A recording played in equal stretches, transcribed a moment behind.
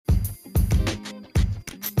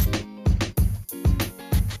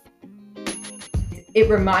it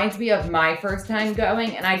reminds me of my first time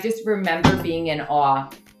going, and I just remember being in awe,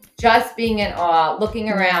 just being in awe, looking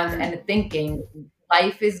around Yeah. and thinking,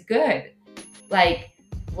 life is good. Like,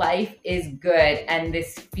 life is good. And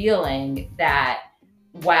this feeling that,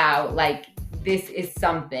 wow, like this is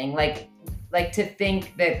something, like to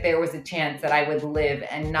think that there was a chance that I would live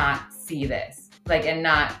and not see this, like, and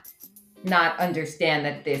not understand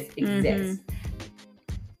that this Mm-hmm. exists.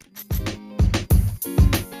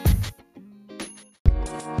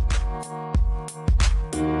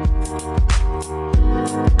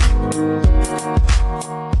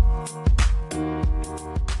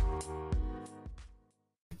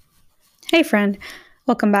 Hey, friend.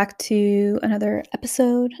 Welcome back to another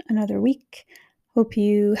episode, another week. Hope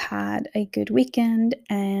you had a good weekend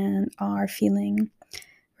and are feeling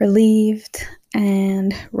relieved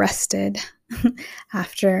and rested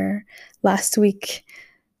after last week,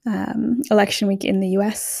 election week in the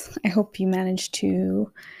US. I hope you managed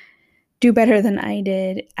to do better than I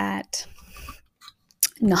did at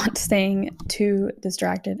not staying too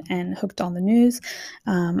distracted and hooked on the news.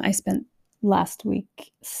 I spent last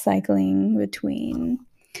week cycling between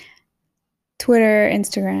Twitter,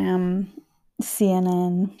 Instagram,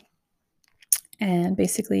 CNN, and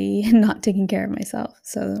basically not taking care of myself.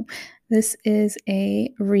 So this is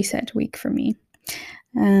a reset week for me.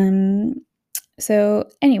 So,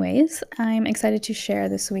 anyways, I'm excited to share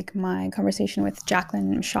this week my conversation with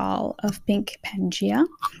Jacqueline Mishal of Pink Pangea.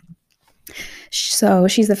 So,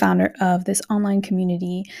 she's the founder of this online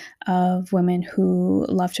community of women who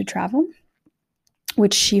love to travel,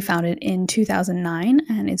 which she founded in 2009,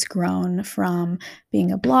 and it's grown from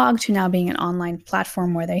being a blog to now being an online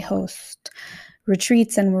platform where they host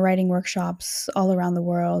retreats and writing workshops all around the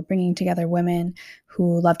world, bringing together women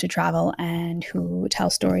who love to travel and who tell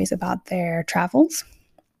stories about their travels.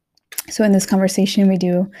 So, in this conversation, we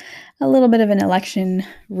do a little bit of an election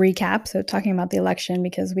recap. So, talking about the election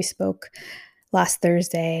because we spoke last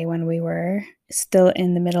Thursday when we were still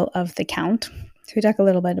in the middle of the count. So, we talk a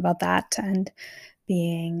little bit about that and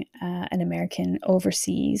being an American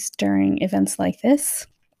overseas during events like this.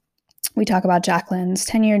 We talk about Jacqueline's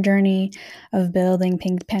 10-year journey of building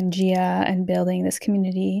Pink Pangea and building this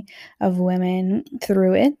community of women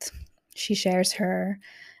through it. She shares her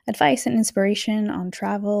advice and inspiration on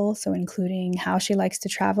travel, so including how she likes to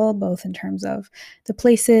travel, both in terms of the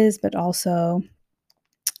places, but also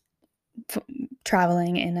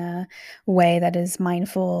traveling in a way that is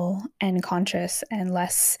mindful and conscious and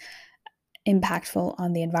less impactful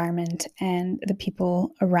on the environment and the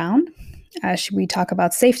people around. We talk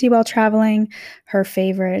about safety while traveling, her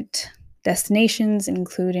favorite destinations,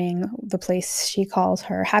 including the place she calls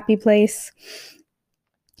her happy place.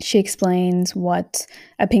 She explains what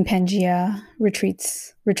a Pink Pangea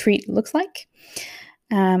retreat looks like,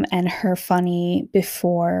 and her funny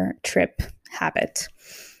before trip habit.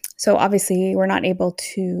 So, obviously, we're not able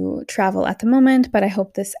to travel at the moment, but I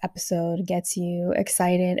hope this episode gets you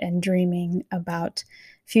excited and dreaming about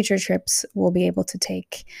future trips we'll be able to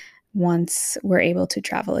take once we're able to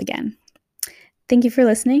travel again. Thank you for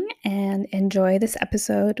listening and enjoy this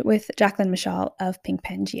episode with Jacqueline Mishal of Pink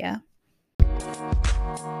Pangea.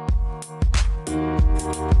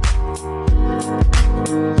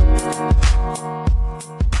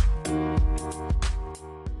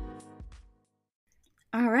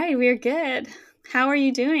 All right, we're good. How are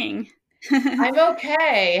you doing? I'm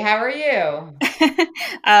okay. How are you?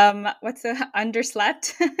 What's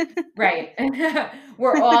underslept? Right.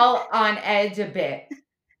 We're all on edge a bit.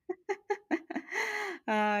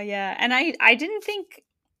 Yeah, and I didn't think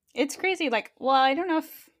it's crazy. Like, well, I don't know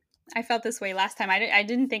if I felt this way last time. I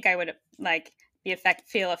didn't think I would like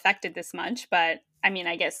feel affected this much, but I mean,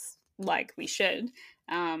 I guess like we should.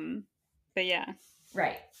 But yeah,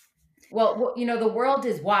 Right. Well, the world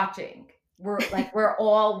is watching. We're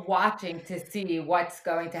all watching to see what's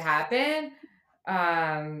going to happen.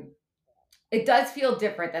 Um, it does feel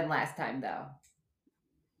different than last time, though.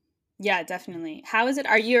 yeah, definitely. How is it?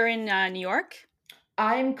 Are you in New York?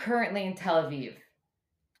 I'm currently in Tel Aviv.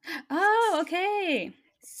 Oh, okay.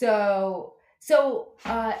 So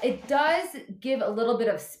it does give a little bit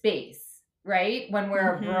of space, right? When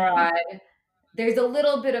we're Mm-hmm. abroad, there's a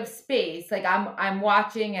little bit of space. Like I'm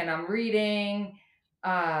watching and I'm reading,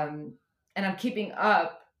 um, and I'm keeping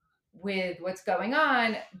up with what's going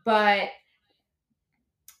on, but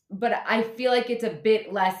I feel like it's a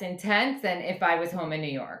bit less intense than if I was home in New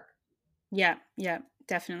York. Yeah, yeah,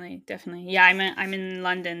 definitely, definitely. Yeah, I'm in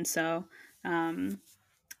London, so um,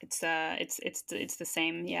 it's the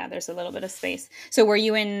same. Yeah, there's a little bit of space. So were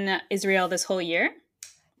you in Israel this whole year?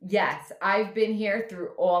 Yes, I've been here through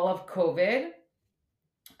all of COVID.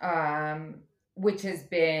 Um, which has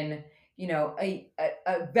been,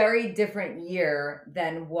 a very different year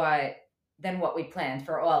than what we planned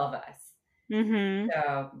for all of us. Mm-hmm.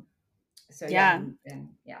 So yeah, Yeah. and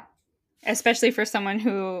yeah. Especially for someone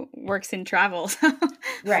who works in travel.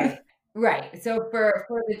 Right. Right. So for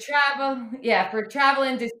the travel, yeah, for travel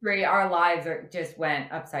industry, our lives are just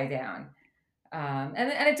went upside down. And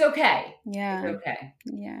it's okay. It's Yeah. okay.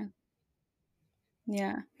 Yeah.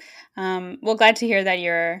 Yeah. Well, glad to hear that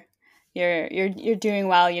you're doing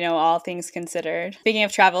well. All things considered. Speaking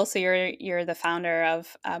of travel, so you're the founder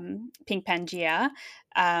of Pink Pangea.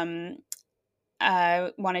 Um, I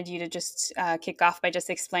wanted you to just kick off by just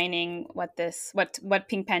explaining what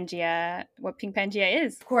Pink Pangea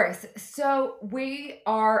is. Of course. So we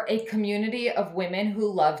are a community of women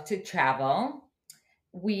who love to travel.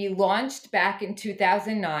 We launched back in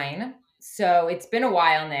 2009, so it's been a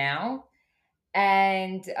while now.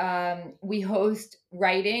 And we host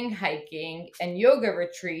writing, hiking, and yoga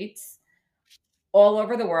retreats all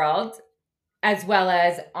over the world, as well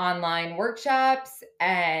as online workshops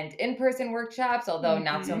and in-person workshops, although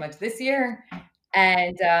not so Hmm. much this year.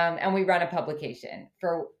 And we run a publication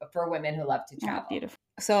for women who love to Oh, travel. beautiful.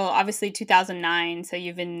 So obviously 2009. So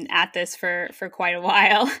you've been at this for quite a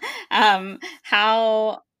while. Um,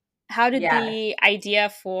 how how did Yes. the idea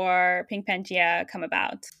for Pink Pangea come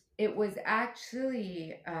about? It was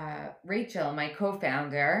actually Rachel, my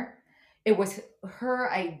co-founder. It was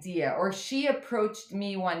her idea, or she approached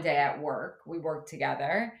me one day at work. We worked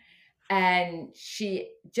together, and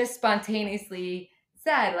she just spontaneously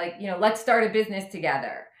said, like, let's start a business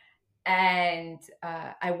together. And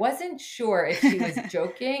I wasn't sure if she was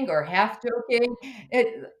joking or half joking.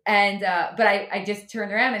 But I just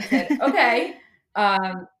turned around and said, "Okay."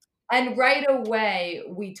 Um, and right away,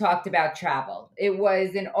 we talked about travel. It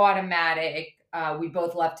was an automatic. We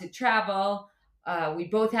both love to travel. We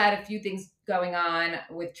both had a few things going on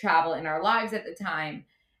with travel in our lives at the time.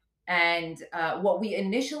 And what we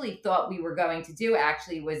initially thought we were going to do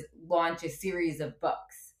actually was launch a series of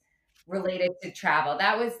books related to travel.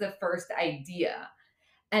 That was the first idea.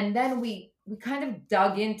 And then we kind of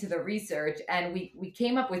dug into the research, and we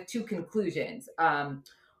came up with two conclusions.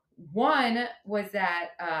 One was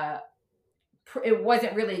that it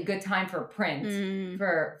wasn't really a good time for print Mm.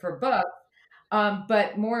 for books.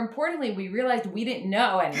 But more importantly, we realized we didn't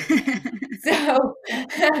know anything. So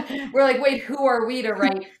we're like, wait, who are we to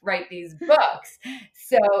write these books?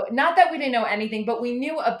 So not that we didn't know anything, but we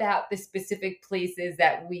knew about the specific places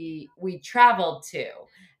that we traveled to,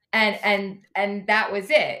 and that was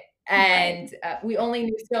it. Right. And we only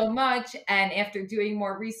knew so much. And after doing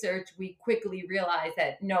more research, we quickly realized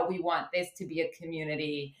that no, we want this to be a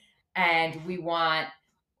community, and we want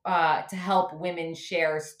to help women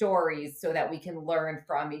share stories so that we can learn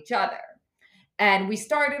from each other. And we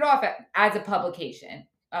started off as a publication.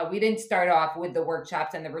 We didn't start off with the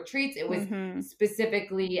workshops and the retreats. It was Hmm.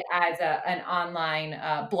 specifically as an online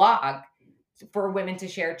blog for women to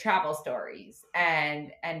share travel stories.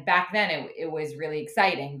 And back then it was really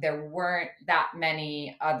exciting. There weren't that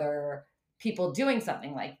many other people doing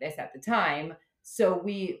something like this at the time. So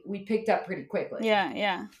we picked up pretty quickly. Yeah.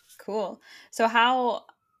 Yeah. Cool. So how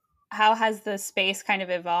has the space kind of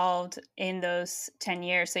evolved in those 10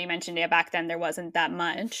 years? So you mentioned, yeah, back then there wasn't that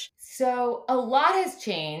much. So a lot has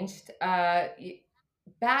changed.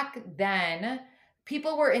 Back then,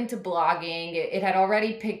 people were into blogging. It had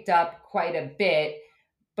already picked up quite a bit,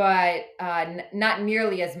 but not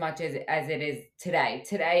nearly as much as it is today.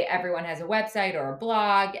 Today, everyone has a website or a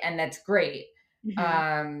blog, and that's great. Hmm.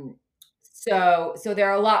 Um, so there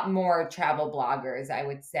are a lot more travel bloggers, I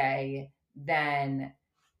would say, than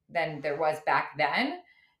there was back then.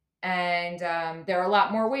 And there are a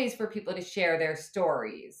lot more ways for people to share their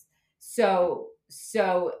stories. So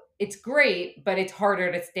it's great, but it's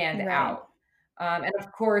harder to stand Right. out. And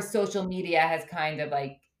of course, social media has kind of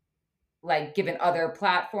like given other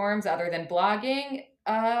platforms other than blogging.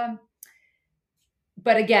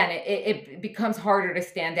 But again, it becomes harder to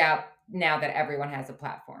stand out now that everyone has a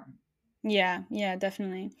platform. Yeah, yeah,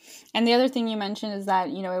 definitely. And the other thing you mentioned is that,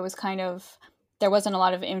 it was kind of, there wasn't a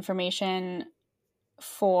lot of information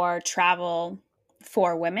for travel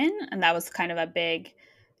for women. And that was kind of a big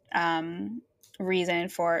um, reason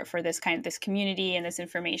for this community and this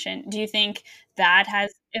information. Do you think that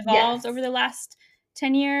has evolved over Yes. the last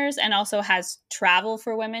 10 years? And also, has travel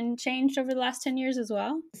for women changed over the last 10 years as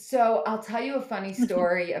well? So I'll tell you a funny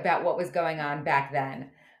story about what was going on back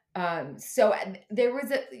then. So there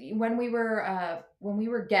was a when we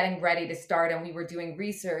were getting ready to start and we were doing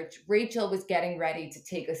research. Rachel was getting ready to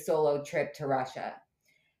take a solo trip to Russia,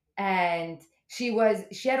 and she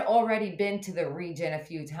had already been to the region a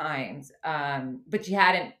few times, but she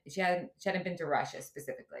hadn't been to Russia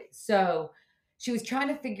specifically. So she was trying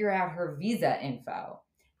to figure out her visa info,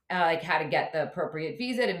 like how to get the appropriate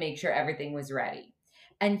visa to make sure everything was ready.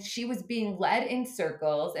 And she was being led in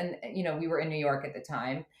circles, and we were in New York at the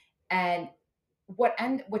time, and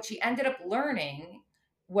what she ended up learning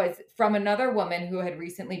was from another woman who had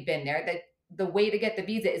recently been there, that the way to get the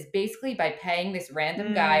visa is basically by paying this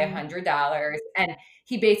random guy $100, and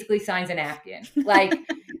he basically signs a napkin, like,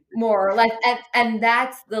 more or less. And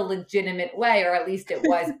that's the legitimate way, or at least it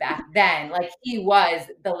was back then. Like, he was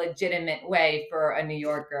the legitimate way for a New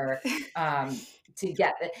Yorker to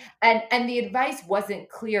get the, and the advice wasn't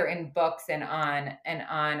clear in books and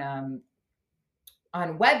on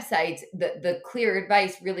websites. The clear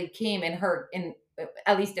advice really came in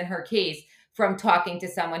at least in her case, from talking to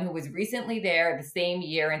someone who was recently there the same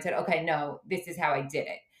year and said, okay, no, this is how I did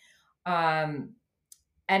it. And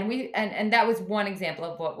that was one example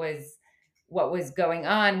of what was going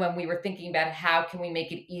on when we were thinking about how can we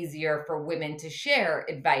make it easier for women to share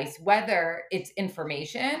advice, whether it's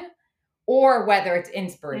information or whether it's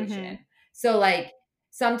inspiration. So, like,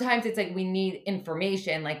 sometimes it's like we need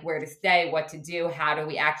information, like where to stay, what to do, how do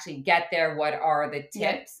we actually get there, what are the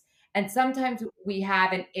Yeah. tips. And sometimes we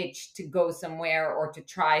have an itch to go somewhere or to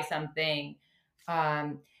try something.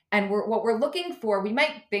 And what we're looking for, we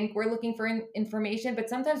might think we're looking for information, but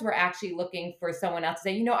sometimes we're actually looking for someone else to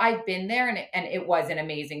say, I've been there, and it was an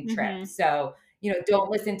amazing trip. So, don't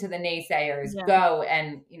listen to the naysayers. Yeah. Go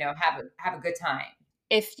and, have a good time.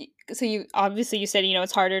 So you obviously, you said,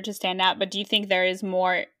 it's harder to stand out, but do you think there is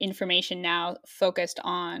more information now focused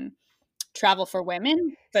on travel for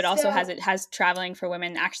women, but also has traveling for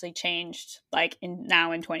women actually changed, like in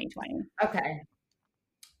 2020? Okay.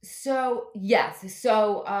 So yes.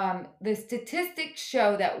 So the statistics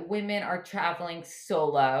show that women are traveling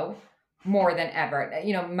solo more than ever,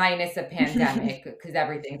 minus a pandemic, because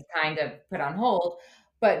everything's kind of put on hold.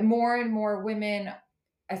 But more and more women,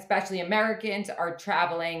 especially Americans, are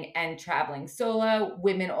traveling solo.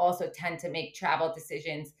 Women also tend to make travel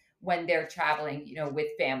decisions when they're traveling, with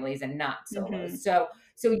families and not solos. So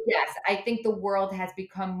yes, I think the world has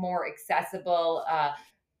become more accessible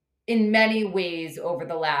in many ways over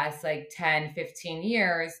the last like 10, 15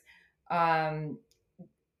 years. Um,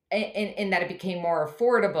 in that it became more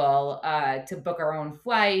affordable to book our own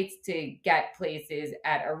flights, to get places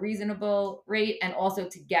at a reasonable rate, and also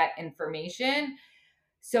to get information.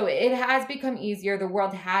 So it has become easier. The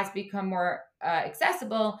world has become more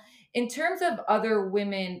accessible. In terms of other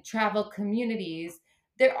women travel communities,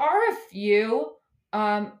 there are a few.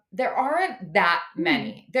 There aren't that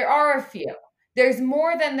many. There are a few. There's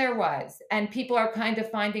more than there was, and people are kind of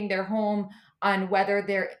finding their home on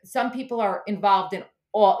whether some people are involved in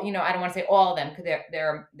all. I don't want to say all of them, because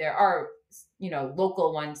there are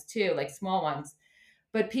local ones too, like small ones.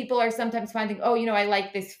 But people are sometimes finding, oh, I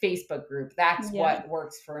like this Facebook group. That's what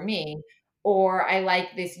works for me. Or I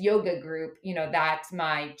like this yoga group. That's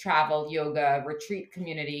my travel yoga retreat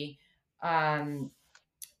community.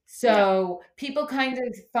 So people kind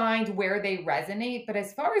of find where they resonate. But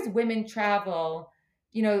as far as women travel,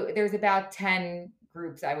 there's about 10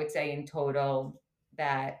 groups, I would say, in total,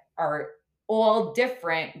 that are all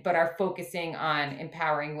different, but are focusing on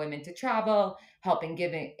empowering women to travel, helping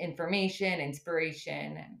give information,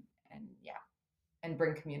 inspiration, and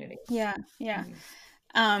bring community. Yeah.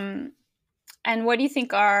 And what do you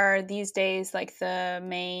think are these days like the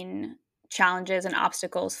main challenges and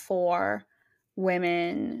obstacles for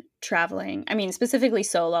women traveling? I mean, specifically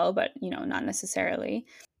solo, but not necessarily.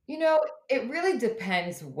 It really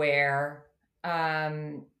depends where.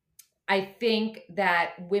 I think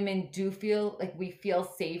that women do feel like we feel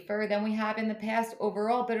safer than we have in the past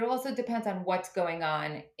overall, but it also depends on what's going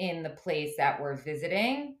on in the place that we're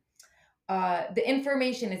visiting. The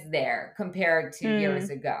information is there compared to years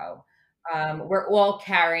ago. We're all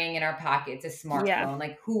carrying in our pockets a smartphone.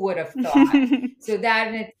 Like, who would have thought? So that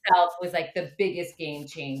in itself was like the biggest game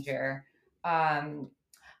changer. I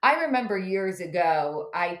remember years ago,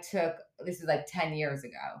 this is like 10 years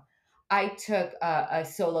ago, I took a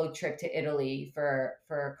solo trip to Italy for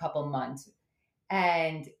a couple months.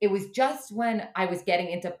 And it was just when I was getting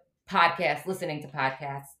into listening to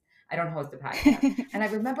podcasts. I don't host a podcast. And I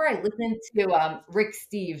remember I listened to Rick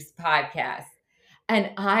Steves' podcast.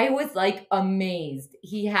 And I was like amazed.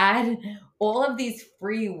 He had all of these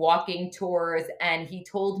free walking tours, and he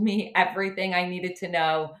told me everything I needed to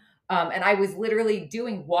know. And I was literally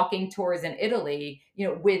doing walking tours in Italy,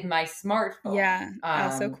 with my smartphone. Yeah, that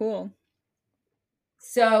was so cool.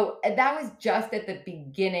 So that was just at the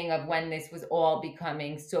beginning of when this was all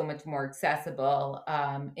becoming so much more accessible,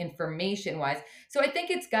 information wise. So I think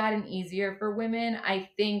it's gotten easier for women. I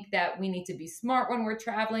think that we need to be smart when we're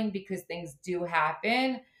traveling because things do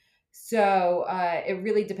happen. So it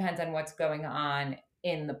really depends on what's going on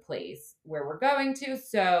in the place where we're going to.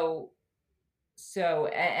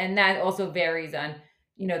 And that also varies on,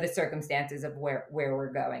 the circumstances of where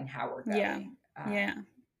we're going, how we're Yeah. going. Yeah.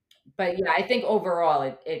 But yeah, I think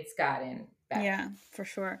overall it's gotten better. Yeah, for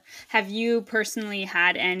sure. Have you personally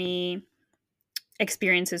had any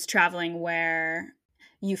experiences traveling where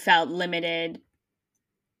you felt limited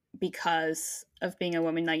because of being a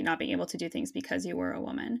woman, like not being able to do things because you were a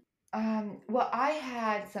woman? Well, I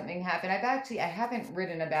had something happen. I haven't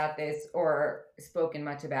written about this or spoken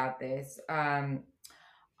much about this.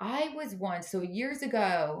 I was once, so years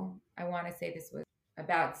ago, I want to say this was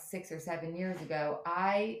about 6 or 7 years ago,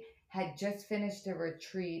 I had just finished a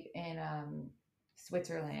retreat in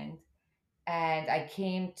Switzerland, and I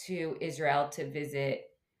came to Israel to visit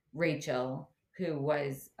Rachel, who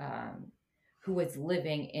was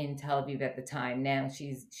living in Tel Aviv at the time. Now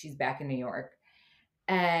she's back in New York,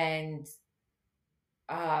 and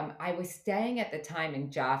I was staying at the time in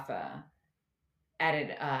Jaffa at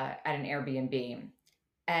an Airbnb,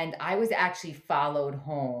 and I was actually followed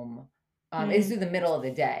home. It's Mm. through the middle of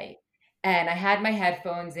the day, and I had my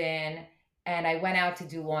headphones in, and I went out to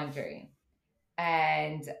do laundry,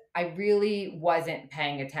 and I really wasn't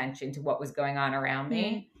paying attention to what was going on around Mm.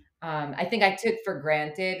 me. I think I took for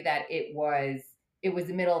granted that it was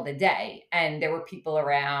the middle of the day and there were people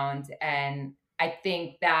around, and I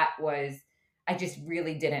think that was I just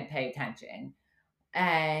really didn't pay attention.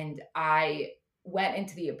 And I went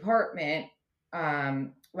into the apartment,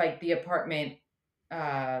 like the apartment,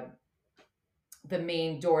 uh, the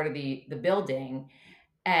main door to the building,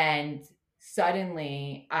 and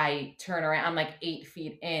suddenly I turn around. I'm like 8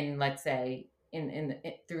 feet in, let's say,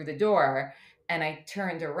 through the door, and I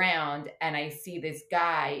turned around and I see this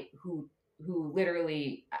guy who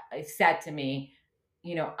literally said to me,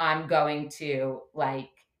 I'm going to, like,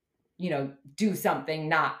 do something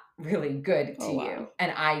not really good Oh to wow. you.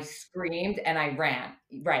 And I screamed and I ran.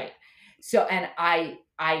 Right. So, and I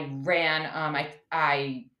ran,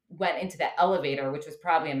 I went into the elevator, which was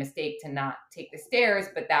probably a mistake to not take the stairs,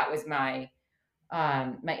 but that was my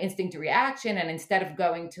instinctive reaction. And instead of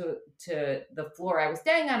going to the floor I was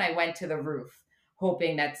staying on, I went to the roof,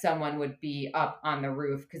 hoping that someone would be up on the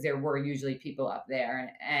roof because there were usually people up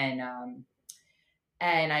there. And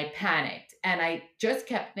I panicked, and I just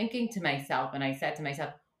kept thinking to myself, and I said to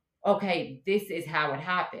myself, okay, this is how it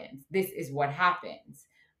happens. This is what happens.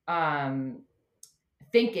 Um,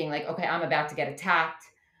 Thinking like, okay, I'm about to get attacked,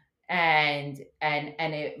 and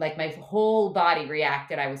it, like, my whole body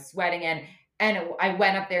reacted. I was sweating, and I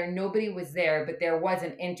went up there. Nobody was there, but there was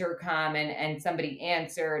an intercom, and somebody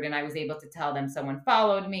answered, and I was able to tell them someone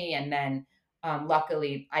followed me, and then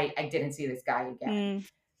luckily I didn't see this guy again. Mm.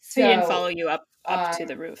 So he didn't follow So you up uh, to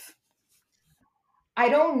the roof. I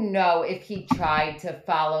don't know if he tried to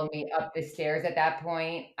follow me up the stairs at that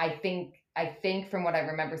point. I think from what I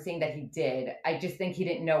remember seeing that he did. I just think he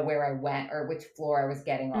didn't know where I went or which floor I was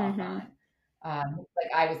getting off Mm-hmm. on.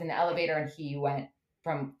 Like, I was in the elevator and he went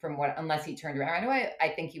from what, unless he turned around right away, I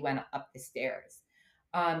think he went up the stairs.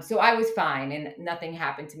 So I was fine and nothing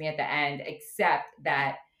happened to me at the end, except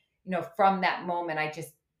that, from that moment, I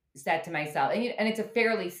just said to myself, and it's a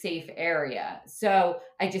fairly safe area. So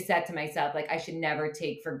I just said to myself, like, I should never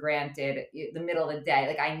take for granted the middle of the day.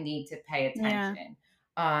 Like, I need to pay Yeah. attention.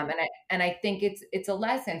 And I think it's a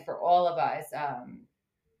lesson for all of us.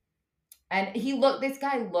 And this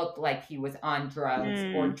guy looked like he was on drugs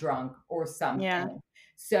or Mm. drunk or Yeah. something.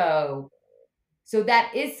 So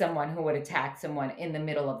that is someone who would attack someone in the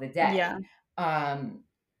middle of the Yeah. day. Um,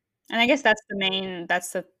 And I guess that's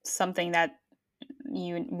something that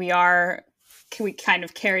we kind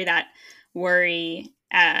of carry that worry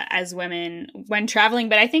as women when traveling.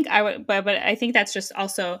 But I think but I think that's just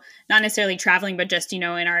also not necessarily traveling, but just in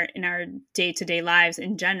our day-to-day lives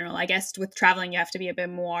in general. I guess with traveling you have to be a bit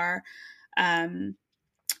more um,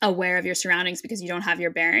 aware of your surroundings because you don't have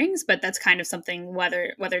your bearings. But that's kind of something,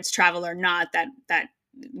 whether it's travel or not, that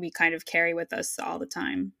we kind of carry with us all the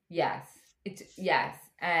time. yes, yes,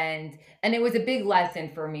 and it was a big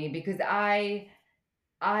lesson for me because I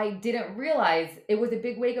didn't realize it was a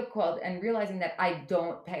big wake up call, and realizing that I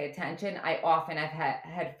don't pay attention. I often have had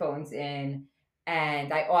headphones in,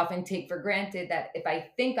 and I often take for granted that if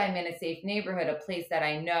I think I'm in a safe neighborhood, a place that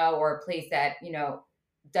I know, or a place that,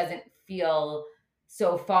 doesn't feel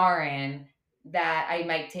so foreign, that I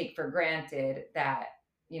might take for granted that,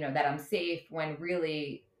 that I'm safe, when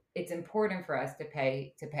really it's important for us to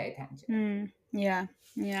pay attention. Yeah,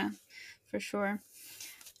 yeah, for sure.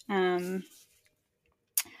 Um,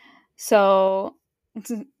 so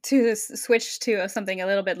to switch to something a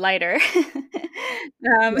little bit lighter,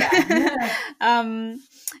 um, Yeah. um,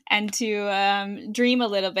 and to dream a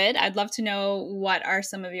little bit, I'd love to know what are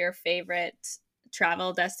some of your favorite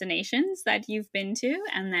travel destinations that you've been to,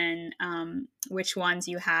 and then which ones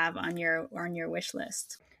you have on your wish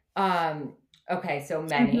list. um okay, so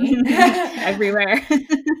many. Everywhere.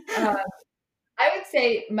 uh, I would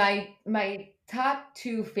say my top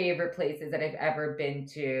two favorite places that I've ever been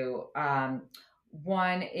to.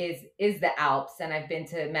 One is the Alps, and I've been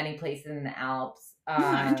to many places in the Alps.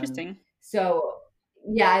 Oh, interesting. So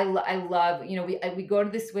yeah, I love, we go to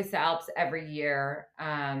the Swiss Alps every year,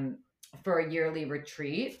 for a yearly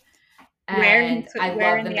retreat, and I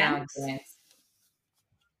Where love in the the Alps? mountains.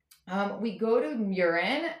 We go to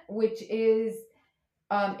Murin, which is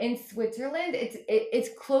in Switzerland. It's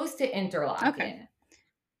close to Okay, Interlaken.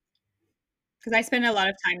 because I spend a lot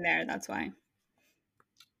of time there. That's why.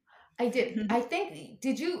 I did. I think,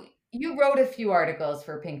 you wrote a few articles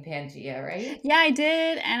for Pink Pangea, right? Yeah, I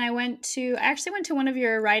did, and I actually went to one of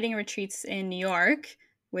your writing retreats in New York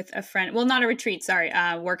with a friend. Well, not a retreat, sorry,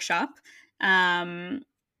 a workshop, um,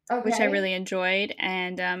 which I Okay. really enjoyed.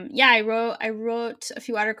 And yeah, I wrote a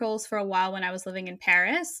few articles for a while when I was living in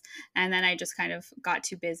Paris, and then I just kind of got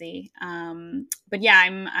too busy. But yeah,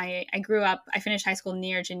 I grew up. I finished high school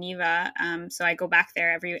near Geneva, so I go back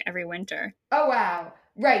there every winter. Oh wow.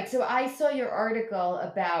 Right. So I saw your article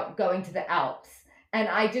about going to the Alps, and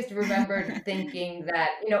I just remembered thinking that,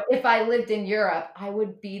 if I lived in Europe, I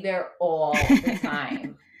would be there all the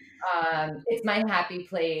time. It's my happy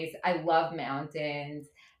place. I love mountains.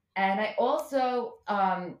 And I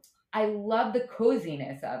love the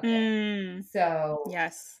coziness of it. Mm, So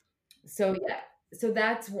yes. yeah, so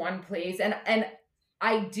that's one place. And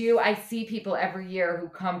I see people every year who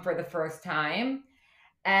come for the first time,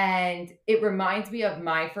 and it reminds me of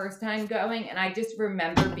my first time going, and I just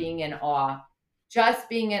remember being in awe, just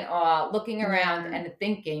being in awe, looking around Yeah. and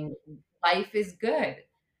thinking, life is good.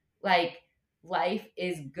 Like, life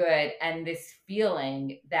is good, and this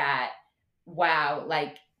feeling that, wow,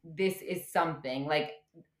 like, this is something, like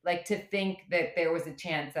to think that there was a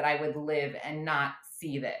chance that I would live and not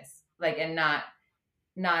see this, like, and not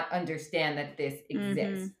understand that this Mm-hmm.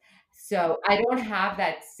 exists. So I don't have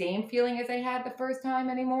that same feeling as I had the first time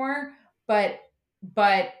anymore, but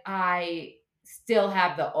I still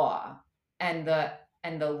have the awe, and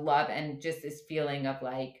the love, and just this feeling of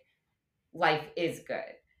like, life is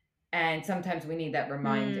good. And sometimes we need that Mm.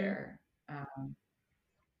 reminder.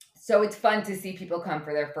 So it's fun to see people come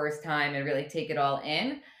for their first time and really take it all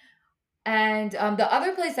in. And the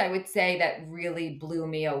other place I would say that really blew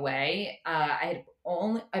me away, I've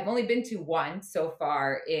only been to one so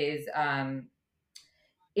far, is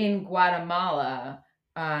in Guatemala,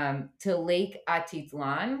 to Lake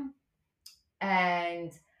Atitlan.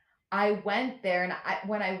 And I went there, and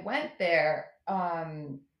when I went there,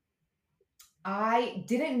 I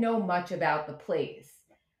didn't know much about the place.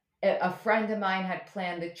 A friend of mine had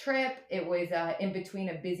planned the trip. It was in between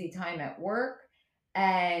a busy time at work,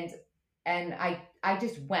 and I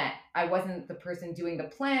just went. I wasn't the person doing the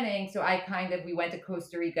planning, so we went to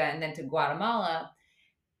Costa Rica and then to Guatemala,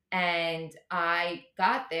 and I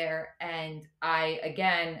got there, and I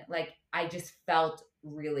again, like, I just felt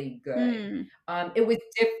really good. Mm. It was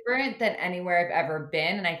different than anywhere I've ever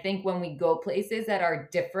been, and I think when we go places that are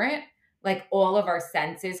different, like, all of our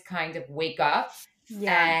senses kind of wake up,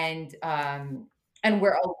 Yeah. and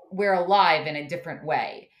we're alive in a different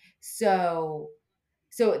way. So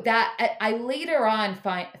that I later on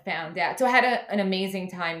found out. So I had an amazing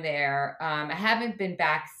time there. I haven't been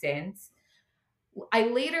back since. I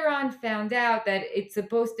later on found out that it's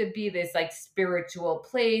supposed to be this, like, spiritual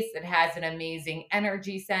place that has an amazing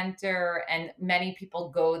energy center, and many people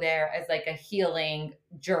go there as like a healing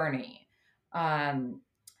journey. Um,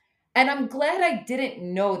 and I'm glad I didn't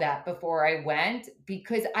know that before I went,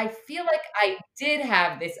 because I feel like I did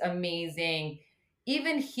have this amazing,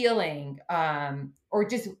 even healing, or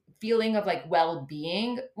just feeling of like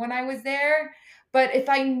well-being when I was there. But if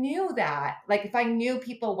I knew that, like, if I knew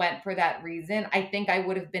people went for that reason, I think I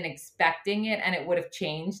would have been expecting it, and it would have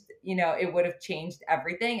changed, it would have changed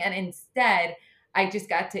everything. And instead, I just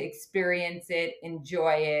got to experience it,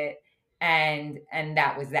 enjoy it, and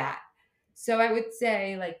that was that. So I would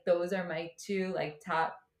say, like, those are my two, like,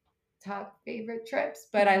 top favorite trips.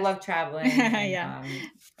 But I Nice. love traveling, and Yeah.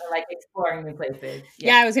 I like exploring new places.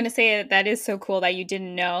 Yeah, Yeah. I was gonna say that is so cool that you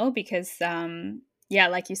didn't know because yeah,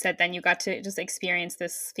 like you said, then you got to just experience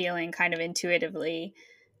this feeling kind of intuitively,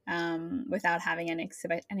 without having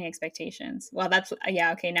any expectations. Well, that's,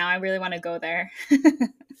 yeah, okay. Now I really want to go there.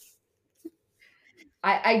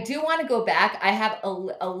 I do want to go back. I have a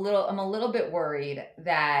little, I'm a little bit worried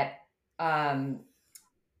that, um,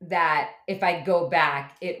 that if I go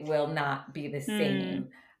back, it will not be the Mm, same.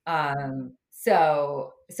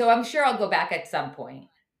 So I'm sure I'll go back at some point,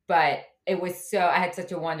 but I had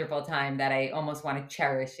such a wonderful time that I almost want to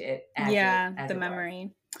cherish it yeah, as the it was.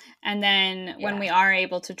 memory. And then when Yeah. we are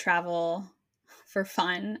able to travel for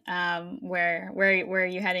fun, where are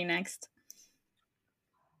you heading next?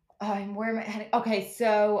 Where am I heading? Okay,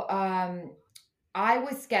 so I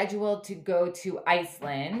was scheduled to go to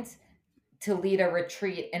Iceland to lead a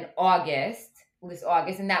retreat in this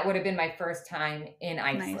August, and that would have been my first time in Nice.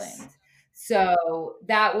 Iceland. So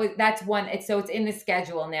that's one. So it's in the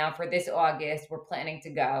schedule now for this August. We're planning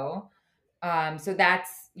to go. So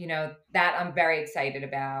that's, that I'm very excited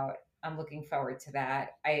about. I'm looking forward to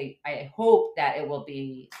that. I hope that it will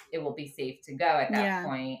be safe to go at that Yeah.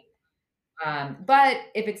 point. But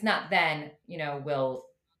if it's not, then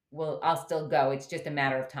I'll still go. It's just a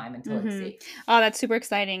matter of time until it's Mm-hmm. safe. Oh, that's super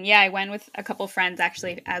exciting. Yeah, I went with a couple friends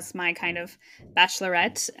actually as my kind of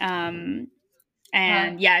bachelorette. Huh?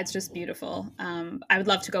 And yeah, it's just beautiful. I would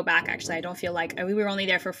love to go back actually. I don't feel like we were only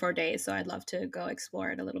there for 4 days, so I'd love to go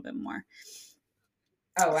explore it a little bit more.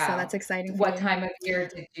 Oh, So that's wow. exciting for What you. time of year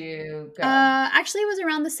did you go? Actually, it was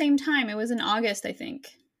around the same time. It was in August, I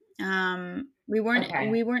think. We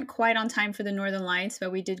Okay. weren't quite on time for the Northern Lights,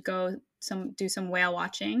 but we did go do some whale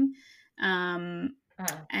watching, um,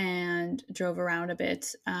 Uh, and drove around a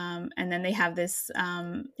bit. And then they have this,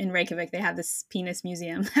 in Reykjavik. They have this penis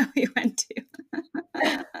museum that we went to,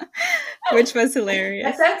 which was that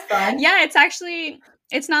hilarious. sounds fun. Yeah,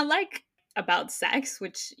 it's not like about sex,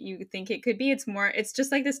 which you think it could be. It's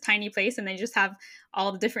just like this tiny place, and they just have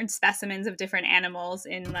all the different specimens of different animals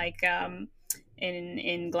in like,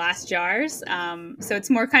 in glass jars. So it's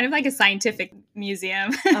more kind of like a scientific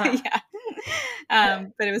museum. Uh, Yeah.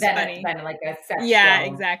 But it was funny. than like a Yeah,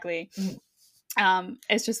 sexual. exactly. Mhm.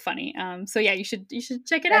 It's just funny. So yeah, you should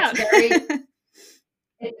check it That's out. very.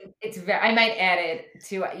 It's very. I might add it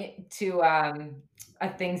to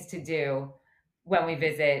things to do when we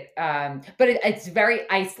visit. But it's very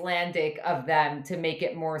Icelandic of them to make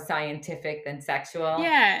it more scientific than sexual.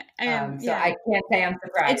 Yeah, So yeah. I can't say I'm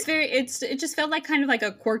surprised. It just felt like kind of like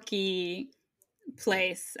a quirky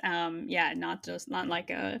place. Yeah, not like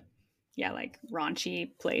a, yeah, like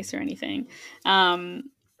raunchy place or anything.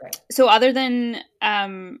 Um, Right. so other than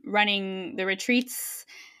running the retreats,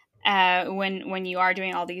 when you are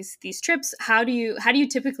doing all these trips, how do you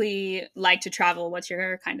typically like to travel? What's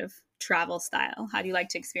your kind of travel style? How do you like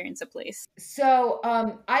to experience a place? So,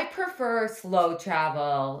 I prefer slow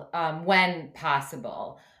travel, when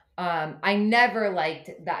possible. I never liked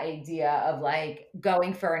the idea of like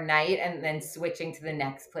going for a night and then switching to the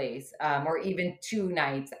next place, or even 2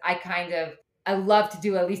 nights. I love to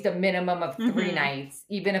do at least a minimum of three Mm-hmm. nights,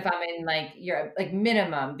 even if I'm in like Europe, like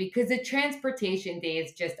minimum, because the transportation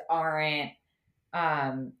days just aren't,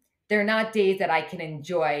 um, they're not days that I can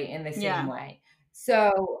enjoy in the same Yeah. way.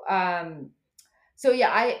 So, so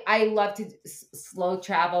yeah, I love to slow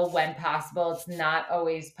travel when possible. It's not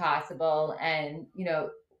always possible, and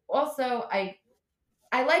also I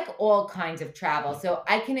like all kinds of travel, so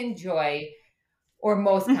I can enjoy, or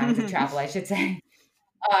most kinds of travel, I should say.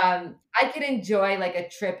 I can enjoy like a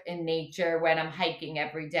trip in nature when I'm hiking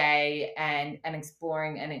every day and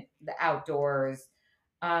exploring the outdoors.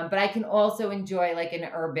 But I can also enjoy like an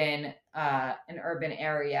urban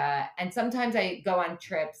area, and sometimes I go on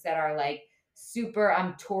trips that are like super.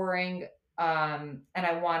 I'm touring, and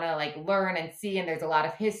I want to like learn and see, and there's a lot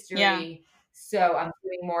of Yeah. history. So I'm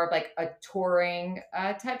doing more of like a touring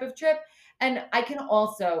type of trip, and I can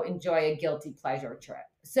also enjoy a guilty pleasure trip.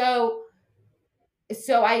 So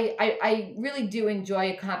I really do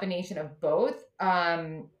enjoy a combination of both,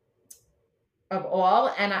 of all,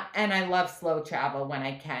 and I love slow travel when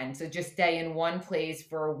I can. So just stay in one place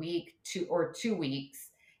for a week, 2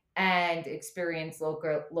 weeks, and experience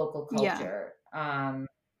local Yeah. culture. Yeah.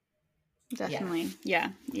 Definitely.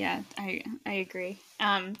 Yeah. Yeah. I agree.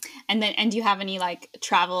 And do you have any like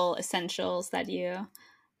travel essentials that you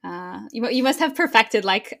must have perfected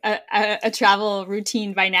like a travel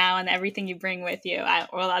routine by now, and everything you bring with you.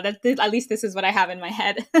 At least this is what I have in my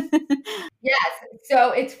head. Yes.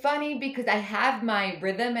 So it's funny because I have my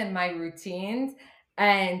rhythm and my routines,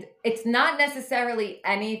 and it's not necessarily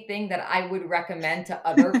anything that I would recommend to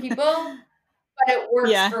other people, but it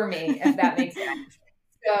works Yeah. for me, if that makes sense.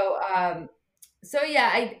 So, So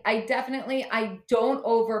yeah, I definitely, I don't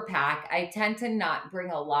overpack. I tend to not bring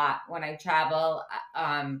a lot when I travel.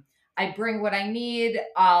 I bring what I need.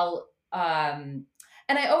 And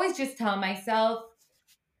I always just tell myself,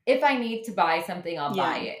 if I need to buy something, I'll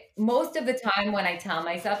buy Yeah. it. Most of the time when I tell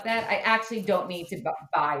myself that, I actually don't need to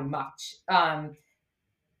buy much.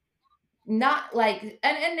 Not like,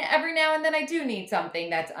 and every now and then I do need something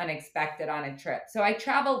that's unexpected on a trip. So I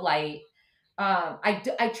travel light.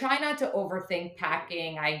 I try not to overthink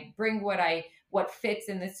packing. I bring what fits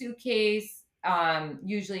in the suitcase.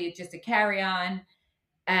 Usually it's just a carry on,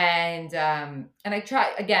 and I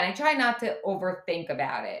try not to overthink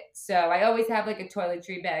about it. So I always have like a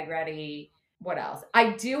toiletry bag ready. What else?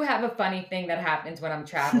 I do have a funny thing that happens when I'm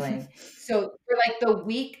traveling. So for like the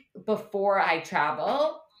week before I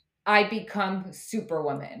travel, I become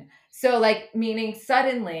superwoman. So like, meaning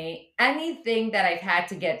suddenly anything that I've had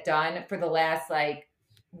to get done for the last like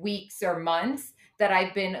weeks or months that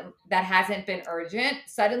hasn't been urgent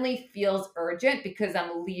suddenly feels urgent because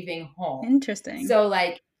I'm leaving home. Interesting. So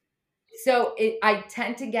like, I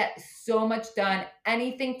tend to get so much done.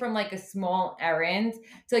 Anything from like a small errand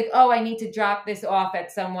to like, oh, I need to drop this off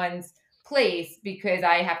at someone's place because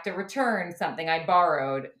I have to return something I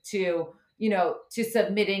borrowed, to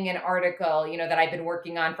submitting an article, that I've been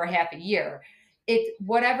working on for half a year. It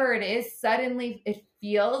Whatever it is, suddenly it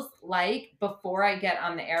feels like before I get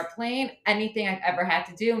on the airplane, anything I've ever had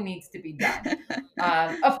to do needs to be done.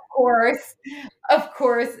 Of course,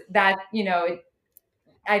 that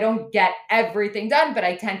I don't get everything done, but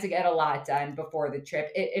I tend to get a lot done before the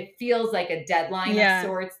trip. It feels like a deadline of Yeah.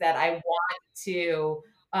 sorts that I want to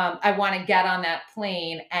get on that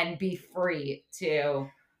plane and be free to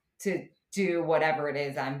do whatever it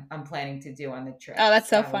is I'm planning to do on the trip. Oh, that's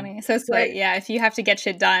so So, funny. So it's so I, like, yeah, if you have to get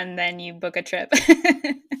shit done, then you book a trip.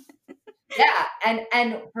 yeah,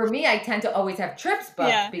 and for me, I tend to always have trips booked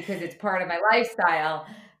Yeah. because it's part of my lifestyle.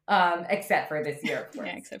 Except for this year, of Yeah,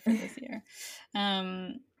 course. except for this year.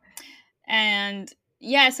 Um, and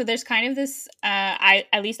yeah, so there's kind of this I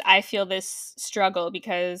at least I feel this struggle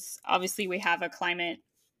because obviously we have a climate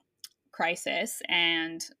crisis,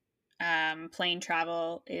 and plane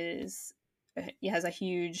travel is it has a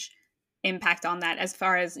huge impact on that. As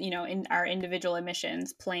far as in our individual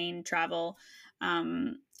emissions, plane travel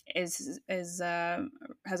um, is has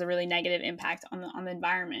a really negative impact on the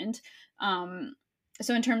environment.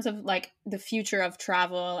 So in terms of like the future of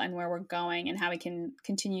travel and where we're going and how we can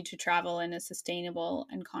continue to travel in a sustainable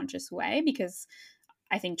and conscious way, because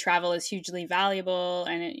I think travel is hugely valuable,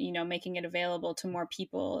 and making it available to more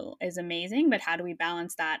people is amazing. But how do we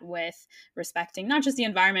balance that with respecting not just the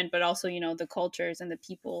environment, but also the cultures and the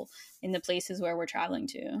people in the places where we're traveling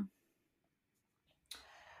to?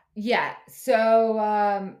 Yeah, so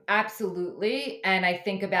absolutely. And I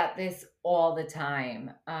think about this all the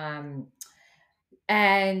time.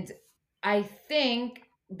 And I think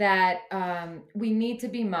that we need to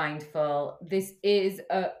be mindful. This is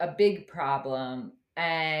a big problem,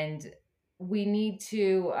 and we need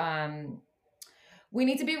to. We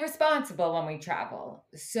need to be responsible when we travel.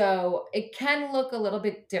 So it can look a little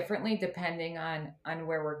bit differently depending on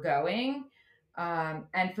where we're going.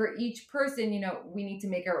 And for each person, we need to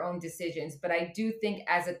make our own decisions. But I do think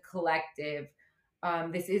as a collective,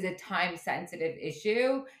 this is a time sensitive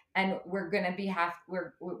issue, and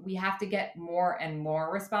we have to get more and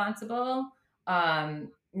more responsible,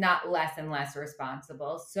 not less and less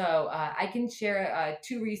responsible. So I can share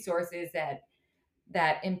two resources that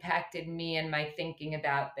impacted me and my thinking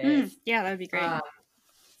about this. Yeah, that would be great. Um,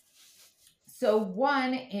 so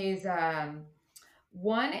one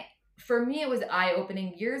for me, it was eye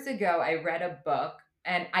opening. Years ago, I read a book,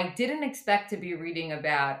 and I didn't expect to be reading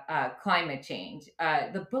about climate change.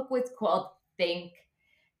 The book was called Think,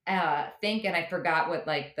 and I forgot what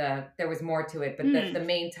like there was more to it, but the Mm.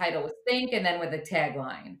 main title was Think, and then with a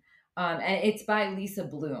tagline, and it's by Lisa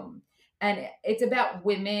Bloom, and it's about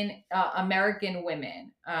women, American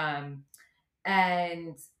women, and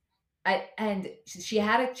she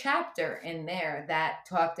had a chapter in there that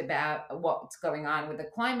talked about what's going on with the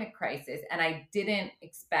climate crisis, and I didn't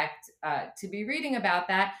expect to be reading about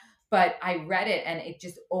that, but I read it and it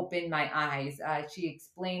just opened my eyes. She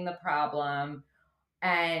explained the problem,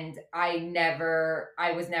 and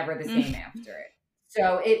I was never the same Mm. after it.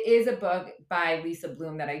 So it is a book by Lisa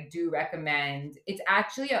Bloom that I do recommend. It's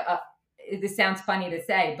actually this sounds funny to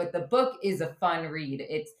say, but the book is a fun read.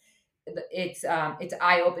 It's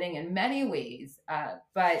eye opening in many ways,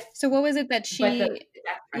 but So what was it that but the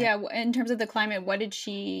she? Yeah, in terms of the climate, what did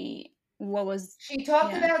she? What was? she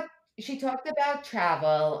talked Yeah. about she talked about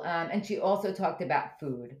travel, and she also talked about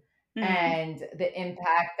food. Mm. and the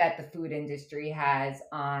impact that the food industry has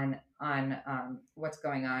on what's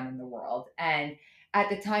going on in the world. And at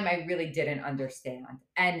the time, I really didn't understand.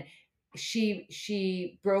 And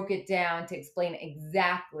she broke it down to explain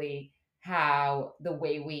exactly how the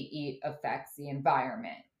way we eat affects the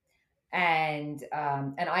environment. And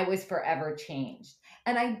I was forever changed.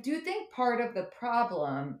 And I do think part of the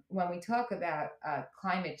problem when we talk about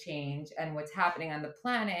climate change and what's happening on the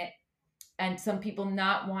planet, and some people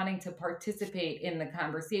not wanting to participate in the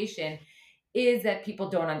conversation, is that people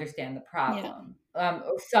don't understand the Yeah. problem.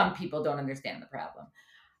 Or some people don't understand the problem.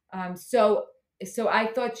 So I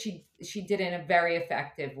thought she did it in a very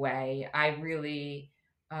effective way. I really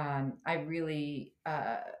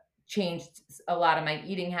changed a lot of my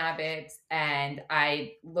eating habits, and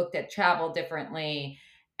I looked at travel differently,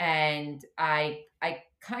 and I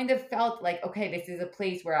kind of felt like, okay, this is a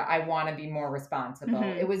place where I want to be more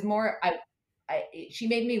responsible. It Hmm. was more she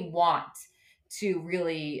made me want to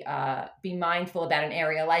really be mindful about an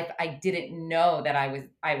area of life I didn't know that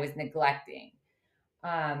I was neglecting.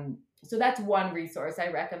 So that's one resource I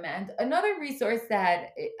recommend. Another resource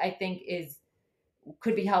that I think is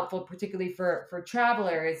could be helpful, particularly for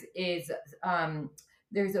travelers, is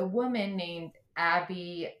there's a woman named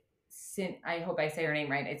Abby I hope I say her name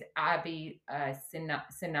right. It's Abby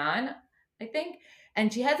Sinan, I think,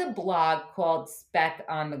 and she has a blog called Speck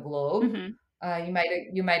on the Globe. Hmm.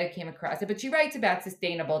 You might have came across it, but she writes about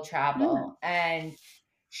sustainable Yeah. travel. And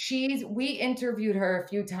we interviewed her a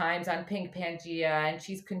few times on Pink Pangea, and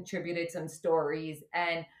she's contributed some stories.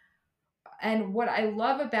 And what I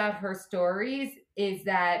love about her stories is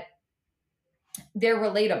that they're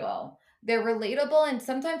relatable. They're relatable, and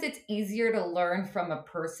sometimes it's easier to learn from a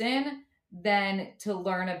person than to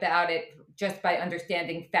learn about it just by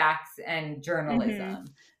understanding facts and Hmm. journalism.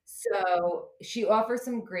 So she offers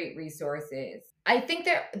some great resources. I think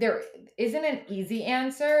there isn't an easy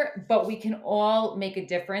answer, but we can all make a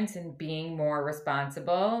difference in being more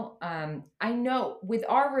responsible. I know with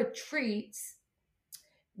our retreats,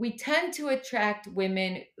 we tend to attract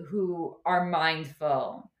women who are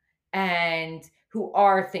mindful and who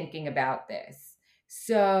are thinking about this.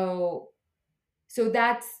 So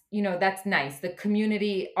that's nice.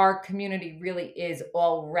 Our community really is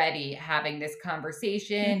already having this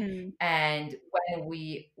conversation. Hmm. And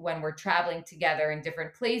when we're traveling together in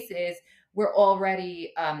different places, we're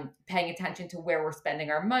already paying attention to where we're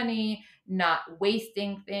spending our money, not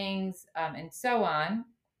wasting things, and so on.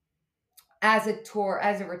 As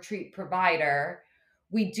a retreat provider,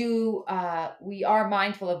 we are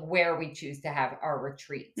mindful of where we choose to have our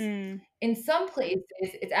retreats. Mm. In some places,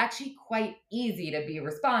 it's actually quite easy to be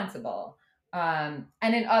responsible, and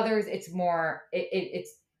in others, it's more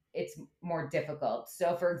difficult.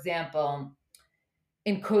 So, for example,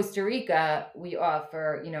 in Costa Rica, we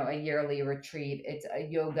offer a yearly retreat. It's a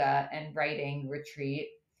yoga and writing retreat,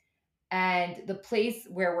 and the place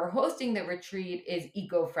where we're hosting the retreat is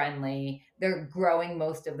eco-friendly. They're growing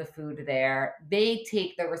most of the food there. They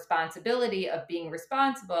take the responsibility of being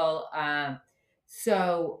responsible.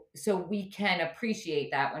 So we can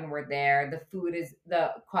appreciate that when we're there.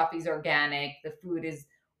 The coffee's organic. The food is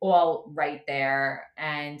all right there,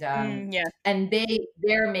 and Mm. Yeah.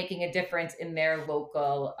 they're making a difference in their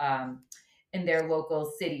local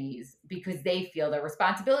cities because they feel the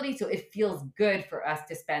responsibility. So it feels good for us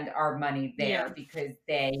to spend our money Yeah. there because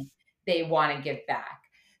they want to give back.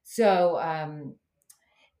 So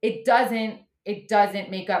it doesn't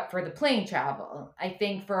make up for the plane travel. I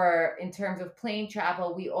think for in terms of plane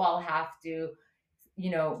travel, we all have to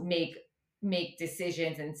make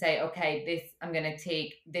decisions and say, okay, this I'm going to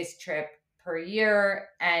take this trip per year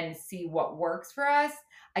and see what works for us.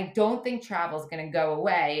 I don't think travel is going to go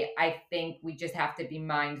away. I think we just have to be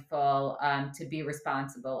mindful, to be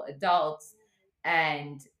responsible adults,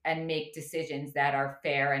 and make decisions that are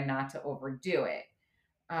fair and not to overdo it.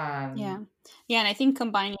 Yeah. um, Yeah, and I think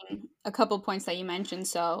combining a couple points that you mentioned,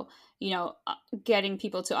 so, getting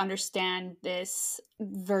people to understand this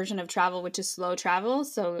version of travel, which is slow travel,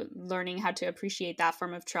 so learning how to appreciate that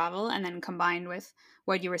form of travel, and then combined with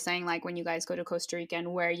what you were saying, like when you guys go to Costa Rica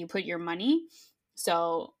and where you put your money.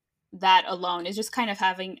 So that alone is just kind of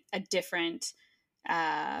having a different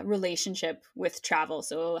relationship with travel.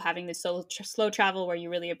 So having this slow travel where you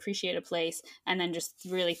really appreciate a place, and then just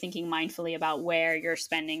really thinking mindfully about where you're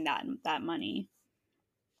spending that money.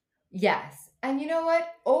 yes, and you know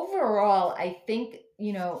what, overall I think,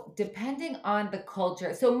 depending on the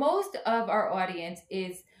culture, so most of our audience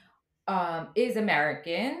is North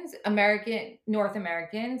Americans,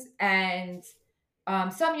 and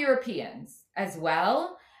some Europeans as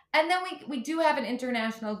well. And then we do have an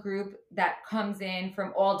international group that comes in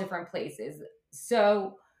from all different places.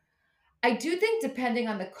 So I do think depending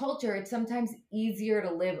on the culture, it's sometimes easier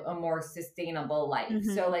to live a more sustainable life.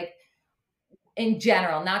 So Mm-hmm. like in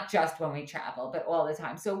general, not just when we travel, but all the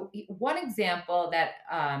time. So one example that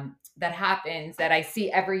happens that I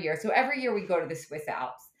see every year. So every year we go to the Swiss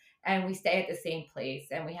Alps and we stay at the same place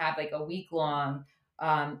and we have like a week long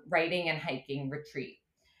writing and hiking retreat.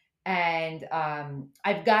 And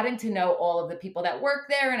I've gotten to know all of the people that work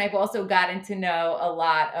there, and I've also gotten to know a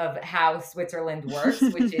lot of how Switzerland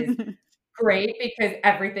works, which is great because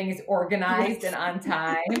everything is organized and Yes. on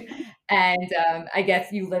time. And I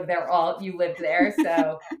guess you lived there,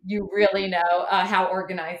 so you really know how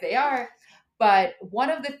organized they are. But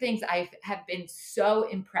one of the things I have been so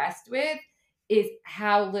impressed with is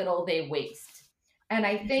how little they waste. And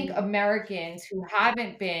I think Mhm. Americans who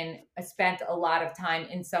haven't been spent a lot of time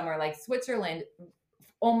in somewhere like Switzerland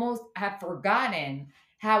almost have forgotten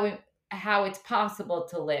how how it's possible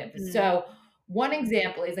to live. Mm. So one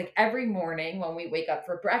example is like every morning when we wake up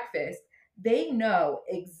for breakfast, they know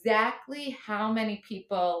exactly how many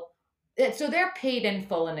people so they're paid in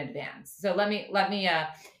full in advance. So let me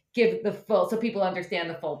give the full so people understand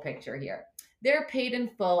the full picture here. They're paid in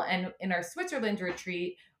full, and in our Switzerland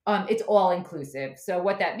retreat, it's all inclusive. So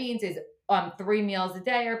what that means is 3 meals a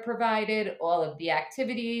day are provided, all of the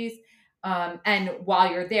activities, and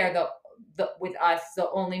while you're there, with us,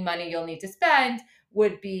 the only money you'll need to spend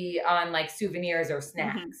would be on like souvenirs or Mhm.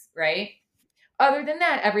 snacks, right? Other than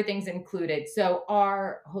that, everything's included. So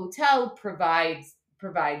our hotel provides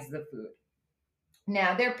the food.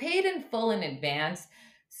 Now they're paid in full in advance,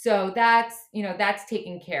 so that's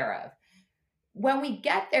taken care of. When we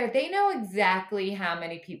get there, they know exactly how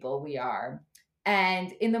many people we are.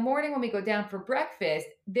 And in the morning, when we go down for breakfast,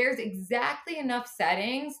 there's exactly enough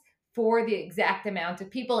settings for the exact amount of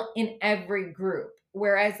people in every group.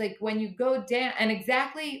 Whereas, like when you go down, and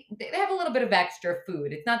exactly, they have a little bit of extra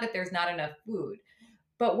food. It's not that there's not enough food,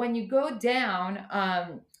 but when you go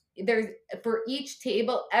down, there's for each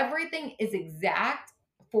table, everything is exact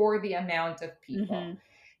for the amount of people. Mhm.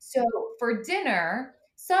 So for dinner,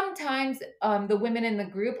 sometimes the women in the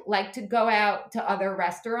group like to go out to other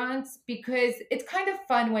restaurants because it's kind of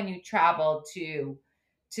fun when you travel to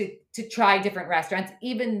try different restaurants,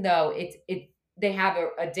 even though they have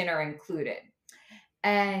a dinner included.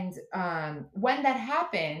 And when that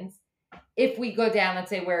happens, if we go down, let's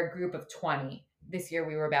say we're a group of 20, this year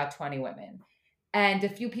we were about 20 women, and a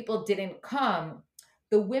few people didn't come,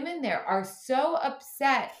 the women there are so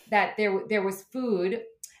upset that there was food.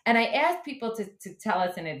 And I asked people to tell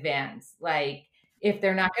us in advance, like if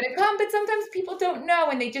they're not going to come, but sometimes people don't know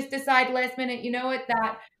and they just decide last minute, you know what,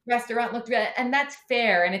 that restaurant looked good. And that's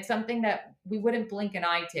fair. And it's something that we wouldn't blink an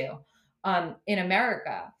eye to in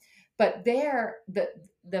America. But there,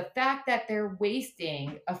 the fact that they're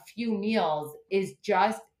wasting a few meals is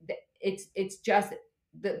just it's just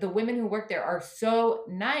the women who work there are so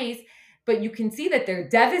nice, but you can see that they're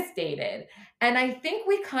devastated. And I think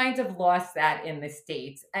we kind of lost that in the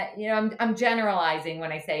States. I'm generalizing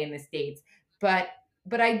when I say in the States, but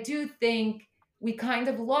I do think we kind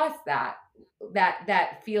of lost that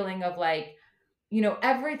feeling of like,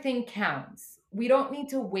 everything counts. We don't need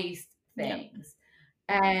to waste Yep. things.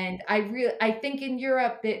 And I think in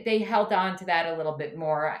Europe they held on to that a little bit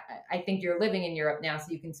more. I think you're living in Europe now,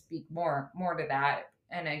 so you can speak more to that.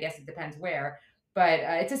 And I guess it depends where. But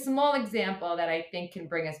it's a small example that I think can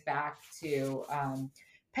bring us back to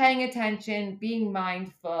paying attention, being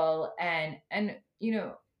mindful, and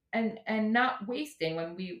not wasting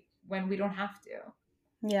when we don't have to.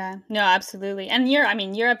 Yeah. No, absolutely. And I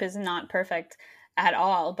mean, Europe is not perfect at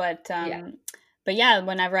all, Yeah, but yeah,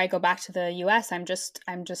 whenever I go back to the US, I'm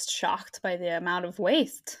just shocked by the amount of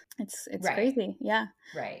waste. It's right, crazy. Yeah.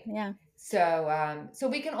 right. Yeah. So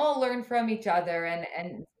we can all learn from each other,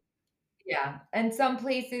 and yeah, and some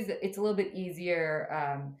places it's a little bit easier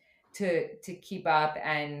to keep up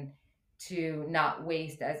and to not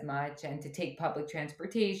waste as much and to take public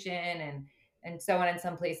transportation and so on. In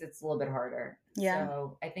some places it's a little bit harder. Yeah.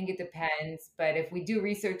 So I think it depends. But if we do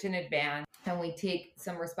research in advance and we take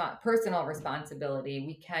some personal responsibility,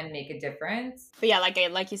 we can make a difference. But yeah,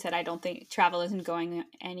 like you said, I don't think travel isn't going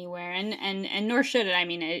anywhere, and nor should it. I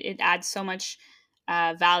mean, it adds so much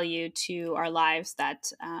value to our lives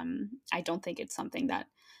that I don't think it's something that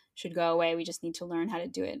should go away. We just need to learn how to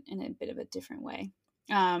do it in a bit of a different way.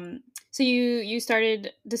 Um, so you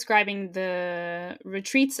started describing the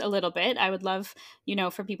retreats a little bit. I would love,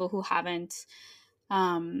 for people who haven't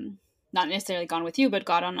um, not necessarily gone with you, but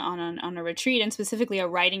got on a retreat, and specifically a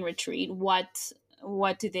writing retreat.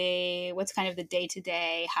 what's kind of the day to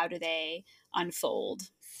day? How do they unfold?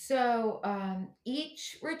 So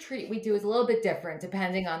each retreat we do is a little bit different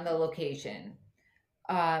depending on the location.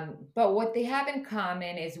 But what they have in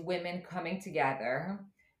common is women coming together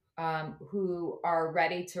who are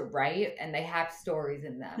ready to write, and they have stories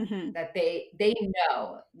in them Hmm. that they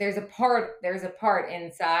know there's a part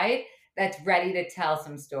inside that's ready to tell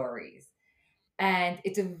some stories, and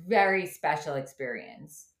it's a very special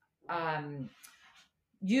experience. Um,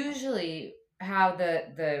 Usually how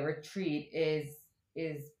the retreat is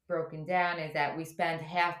broken down is that we spend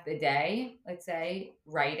half the day, let's say,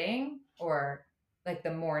 writing, or like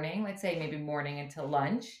the morning, let's say maybe morning until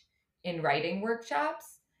lunch, in writing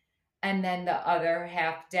workshops, and then the other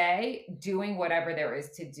half day doing whatever there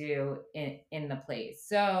is to do in the place.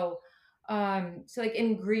 So like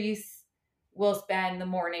in Greece, we'll spend the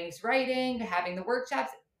mornings writing, having the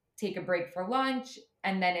workshops, take a break for lunch,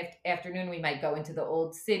 and then if afternoon we might go into the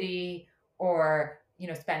old city, or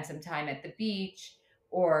spend some time at the beach,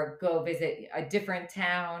 or go visit a different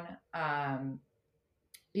town.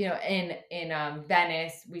 In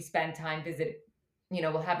Venice, we spend time visit.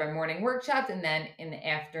 We'll have our morning workshops, and then in the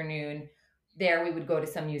afternoon, there we would go to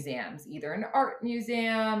some museums, either an art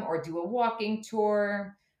museum or do a walking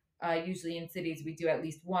tour. Usually in cities, we do at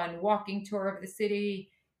least one walking tour of the city,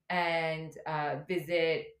 and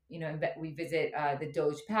visit. We visit the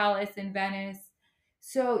Doge Palace in Venice.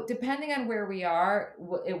 So depending on where we are,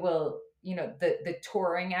 it will. The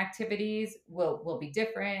touring activities will be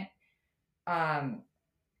different. Um,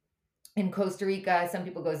 in Costa Rica, some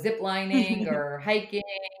people go zip lining or hiking,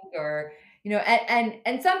 or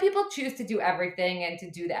and some people choose to do everything and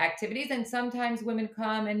to do the activities, and sometimes women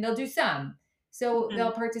come and they'll do some. So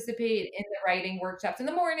they'll Mhm. participate in the writing workshops in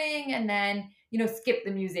the morning, and then skip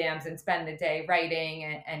the museums and spend the day writing,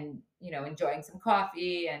 and enjoying some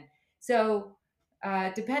coffee. And so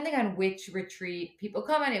depending on which retreat people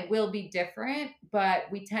come on, it will be different, but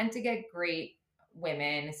we tend to get great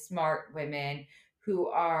women, smart women, who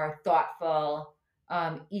are thoughtful,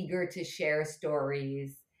 eager to share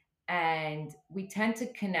stories, and we tend to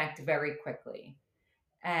connect very quickly.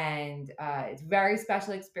 And it's a very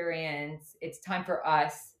special experience. It's time for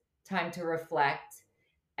us, time to reflect.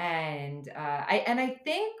 And I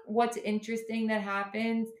think what's interesting that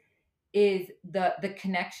happens is the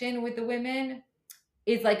connection with the women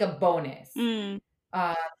is like a bonus. Mm.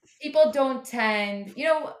 uh, People don't tend,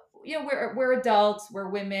 we're adults, we're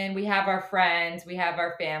women, we have our friends, we have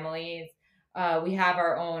our families, we have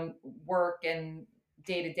our own work and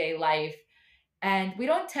day to day life, and we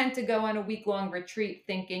don't tend to go on a week long retreat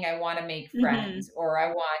thinking I want to make Mhm. friends, or I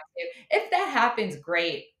want to. If that happens,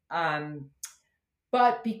 great.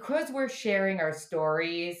 But because we're sharing our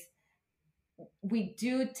stories, we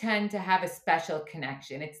do tend to have a special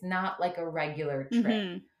connection. It's not like a regular trip.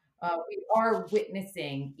 Mhm. We are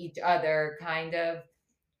witnessing each other kind of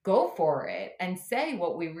go for it and say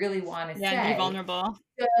what we really want to Yeah, and be say. vulnerable.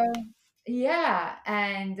 So yeah,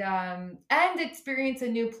 and experience a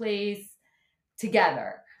new place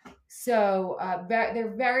together. So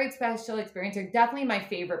they're very special experience. They're definitely my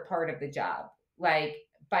favorite part of the job. Like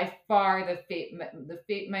by far,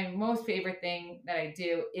 my most favorite thing that I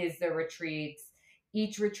do is the retreats.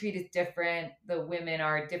 Each retreat is different. The women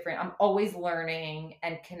are different. I'm always learning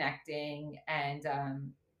and connecting, and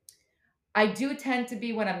I do tend to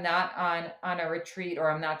be, when I'm not on a retreat or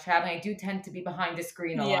I'm not traveling, I do tend to be behind a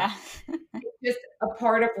screen a lot. Yeah. It's just a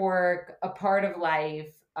part of work, a part of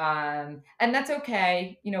life. And that's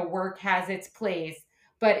okay. Work has its place,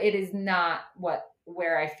 but it is not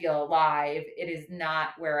where I feel alive. It is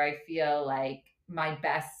not where I feel like my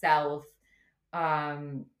best self.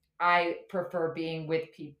 Um, I prefer being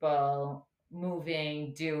with people,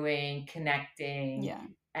 moving, doing, connecting, Yeah.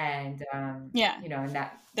 and Yeah. and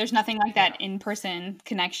that, There's nothing like you know, that in-person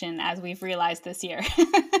connection, as we've realized this year.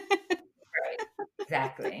 right,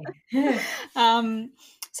 exactly. Um,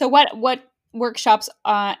 so what workshops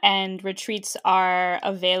and retreats are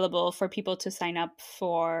available for people to sign up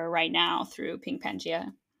for right now through Pink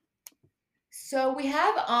Pangea? So we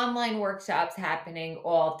have online workshops happening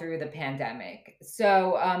all through the pandemic.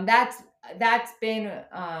 So that's been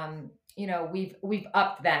we've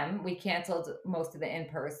upped them. We canceled most of the in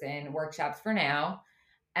person workshops for now,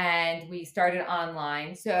 and we started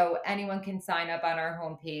online. So anyone can sign up on our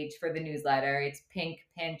homepage for the newsletter. It's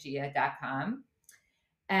pinkpangea.com.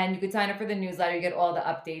 And you could sign up for the newsletter. You get all the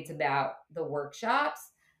updates about the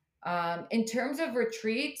workshops. In terms of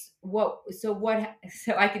retreats, so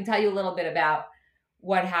I can tell you a little bit about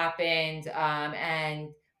what happened.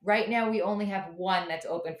 And right now we only have one that's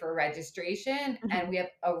open for registration, and Mhm. we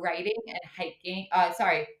have a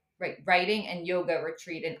writing and yoga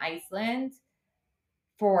retreat in Iceland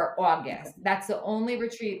for Okay. August. That's the only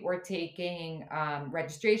retreat we're taking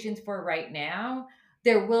registrations for right now.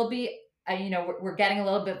 There will be, we're getting a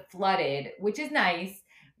little bit flooded, which is nice,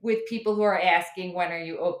 with people who are asking, when are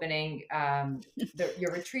you opening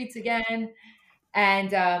your retreats again?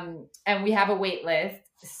 And we have a wait list.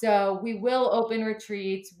 So we will open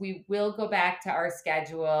retreats. We will go back to our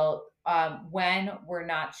schedule when we're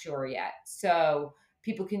not sure yet. So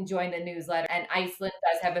people can join the newsletter. And Iceland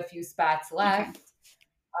does have a few spots Okay. left.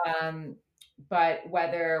 Um, but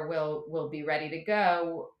whether we'll be ready to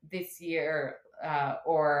go this year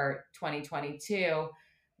or 2022,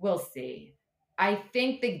 we'll see. I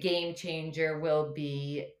think the game changer will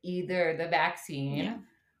be either the Yeah. vaccine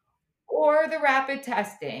or the rapid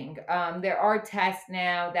testing. There are tests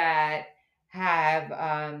now that have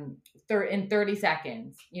in 30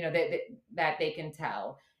 seconds, that they can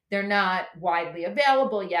tell. They're not widely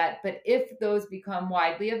available yet, but if those become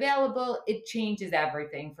widely available, it changes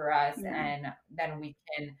everything for us, Yeah. and then we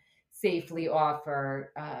can safely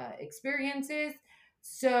offer experiences.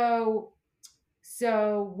 So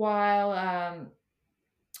while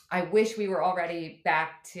I wish we were already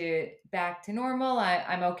back to normal.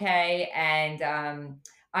 I'm okay, and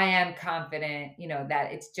I am confident,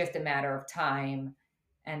 that it's just a matter of time,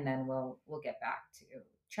 and then we'll get back to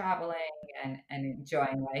traveling and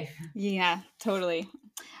enjoying life. Yeah, totally.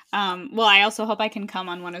 Well, I also hope I can come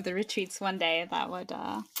on one of the retreats one day. That would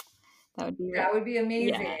be That would be yeah, I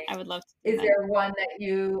amazing. would love to do Is that. there one that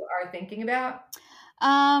you are thinking about?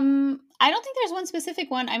 I don't think there's one specific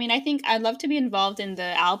one. I mean, I think I'd love to be involved in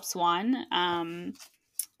the Alps one.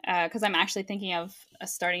 Because I'm actually thinking of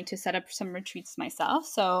starting to set up some retreats myself.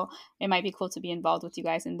 So it might be cool to be involved with you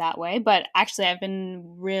guys in that way. But actually, I've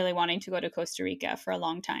been really wanting to go to Costa Rica for a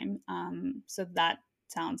long time. So that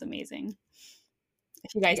sounds amazing.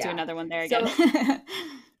 If you guys do Yeah. another one there again. So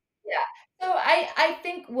yeah. So I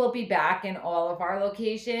think we'll be back in all of our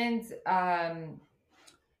locations.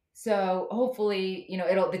 So hopefully,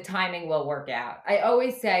 the timing will work out. I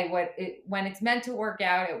always say when it's meant to work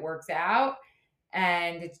out, it works out.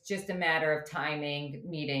 And it's just a matter of timing,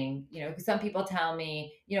 meeting, because some people tell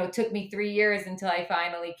me, it took me 3 years until I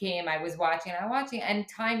finally came. I was watching, and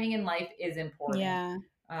timing in life is important. Yeah.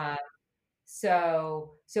 Uh,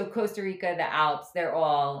 so Costa Rica, the Alps, they're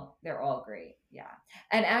all great. Yeah.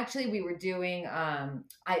 And actually we were doing a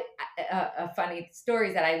funny story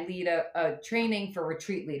is that I lead a training for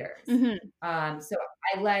retreat leaders. Hmm. So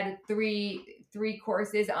I led three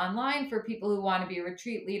courses online for people who want to be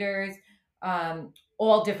retreat leaders,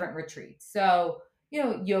 all different retreats. So,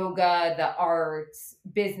 yoga, the arts,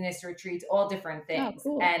 business retreats, all different Oh, things.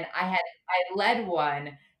 cool. And I led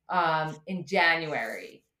one in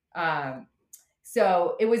January.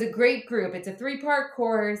 So it was a great group. It's a 3-part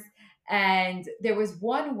course. And there was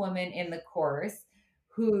one woman in the course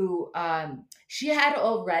who she had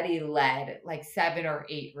already led like 7 or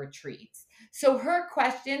 8 retreats. So her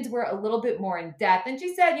questions were a little bit more in depth. And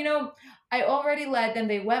she said, I already led them.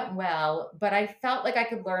 They went well, but I felt like I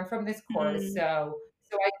could learn from this course. Mm, So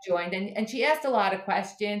I joined, and she asked a lot of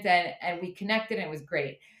questions, and we connected, and it was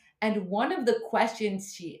great. And one of the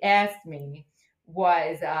questions she asked me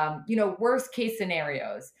was, worst case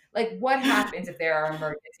scenarios. Like, what happens if there are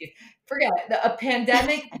emergencies? Forget it. A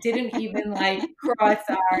pandemic didn't even like cross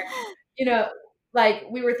our, you know, like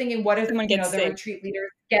we were thinking, what if, Someone gets the sick. retreat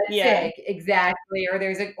leaders get Yeah. sick? Exactly.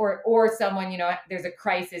 Or or someone, there's a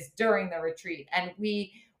crisis during the retreat. And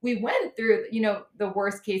we went through, the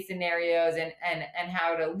worst case scenarios and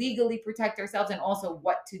how to legally protect ourselves, and also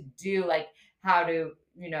what to do, like how to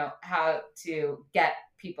get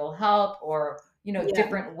people help, or Yeah.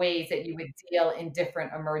 different ways that you would deal in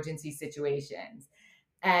different emergency situations.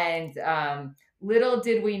 And little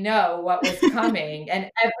did we know what was coming, and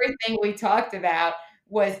everything we talked about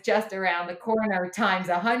was just around the corner times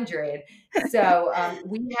 100. So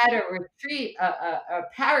we had a retreat, a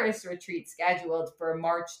Paris retreat scheduled for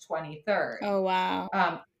March 23rd, Oh, wow.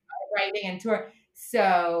 writing and tour.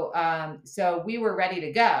 So we were ready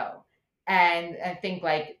to go, and I think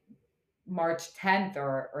like March 10th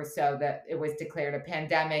or so that it was declared a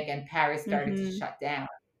pandemic and Paris started to Hmm. shut down.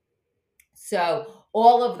 So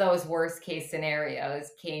all of those worst case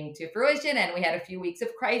scenarios came to fruition, and we had a few weeks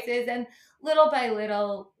of crisis, and little by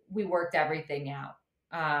little we worked everything out.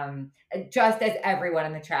 Just as everyone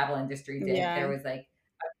in the travel industry did. There Yeah. was like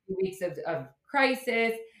a few weeks of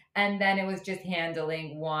crisis, and then it was just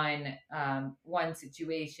handling one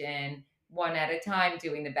situation one at a time,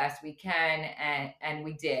 doing the best we can, and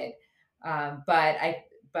we did.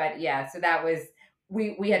 But yeah, so that was,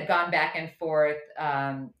 we had gone back and forth,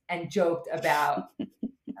 and joked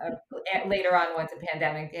later on once the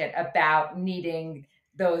pandemic hit about needing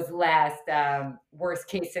those last worst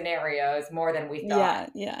case scenarios more than we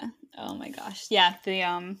thought. Yeah, yeah. Oh my gosh. Yeah, the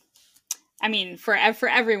I mean, for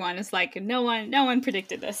everyone, it's like no one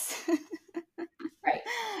predicted this. Right,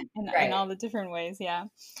 In right. all the different ways, yeah.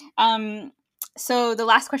 Um, so the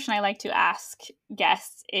last question I like to ask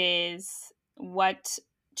guests is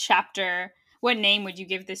chapter, what name would you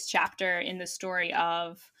give this chapter in the story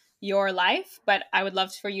of your life? But I would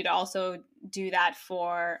love for you to also do that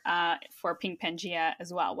for Pink Pangea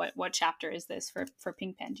as well. What chapter is this for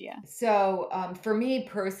Pink Pangea? So for me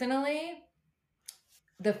personally,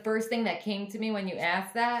 the first thing that came to me when you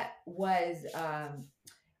asked that was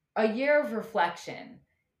a year of reflection.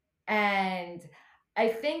 And I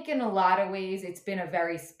think in a lot of ways, it's been a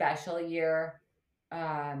very special year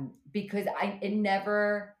because it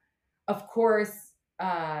never, of course,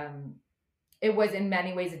 it was in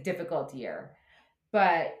many ways a difficult year,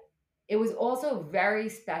 but it was also a very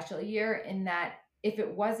special year in that if it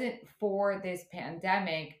wasn't for this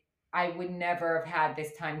pandemic, I would never have had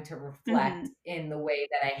this time to reflect Mm-hmm. in the way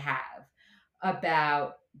that I have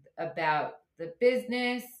about the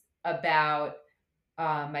business, about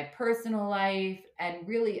my personal life, and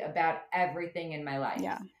really about everything in my life.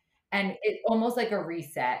 Yeah. And it's almost like a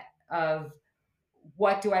reset of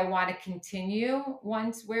what do I want to continue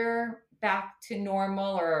once we're back to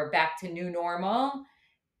normal or back to new normal.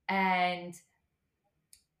 And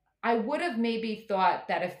I would have maybe thought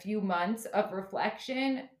that a few months of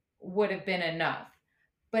reflection would have been enough.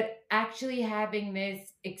 But actually having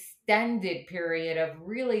this extended period of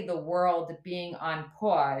really the world being on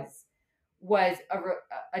pause was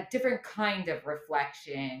a different kind of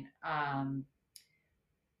reflection.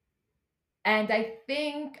 And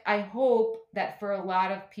I hope that for a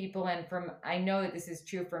lot of people, and I know that this is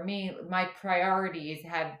true for me, my priorities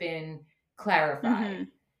have been clarified.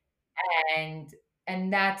 Mm-hmm.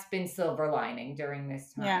 And that's been silver lining during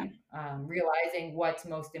this Yeah. time, realizing what's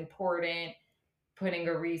most important, putting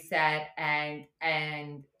a reset, and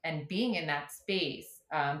being in that space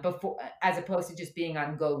before, as opposed to just being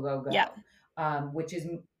on go go Yeah. go, which is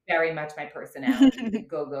very much my personality, the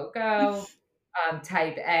go go go,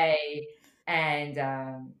 type A, and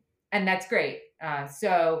that's great.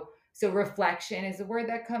 So reflection is a word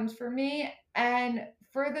that comes for me, and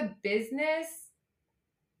for the business,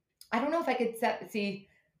 I don't know if I could see.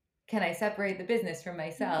 Can I separate the business from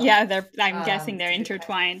myself? Yeah, I'm guessing they're To the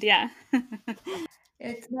question. intertwined. Yeah.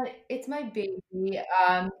 It's my baby.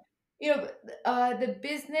 The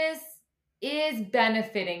business is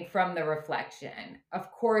benefiting from the reflection. Of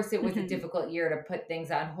course, it was a Mhm. difficult year to put things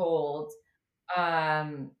on hold,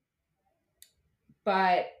 um,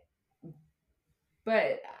 but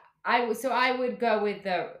but I would go with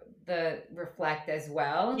the reflect as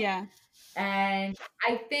well. Yeah. And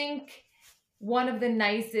I think one of the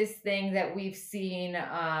nicest things that we've seen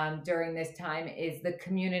during this time is the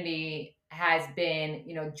community has been,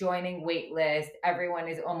 joining waitlist. Everyone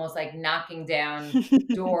is almost like knocking down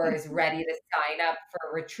doors, ready to sign up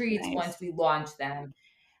for retreats once Nice. we launch them.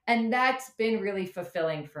 And that's been really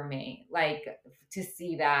fulfilling for me, like to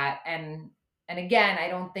see that. And again, I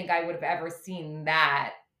don't think I would have ever seen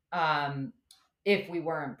that um, if we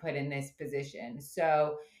weren't put in this position.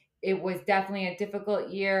 So it was definitely a difficult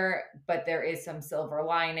year, but there is some silver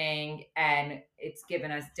lining, and it's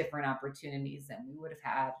given us different opportunities than we would have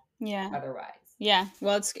had Yeah. otherwise. Yeah.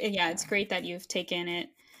 Well, it's Yeah. great that you've taken it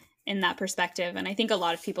in that perspective, and I think a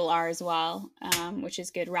lot of people are as well, which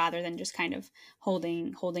is good rather than just kind of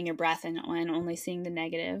holding your breath and only seeing the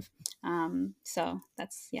negative. So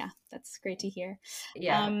that's great to hear.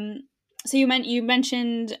 Yeah. Um, so you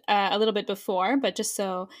mentioned a little bit before, but just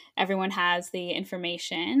so everyone has the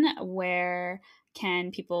information, where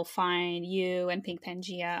can people find you and Pink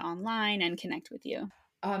Pangea online and connect with you?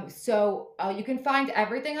 So you can find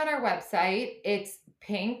everything on our website. It's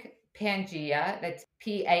Pink Pangea. That's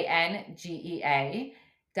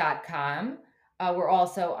PANGEA.com. We're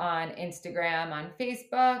also on Instagram, on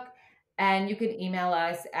Facebook, and you can email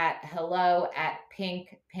us at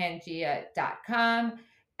hello@pinkpangea.com,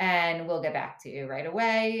 and we'll get back to you right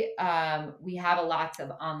away. We have lots of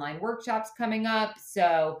online workshops coming up.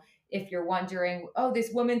 So if you're wondering, oh,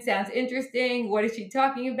 this woman sounds interesting, what is she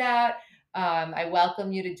talking about? I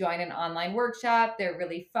welcome you to join an online workshop. They're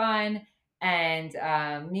really fun and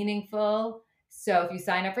meaningful. So if you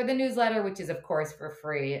sign up for the newsletter, which is of course for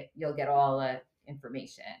free, you'll get all the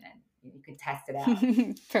information, and you could test it out.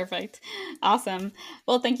 Perfect. Awesome.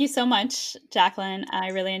 Well, thank you so much, Jacqueline. I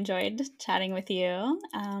really enjoyed chatting with you.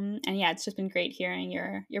 And yeah, it's just been great hearing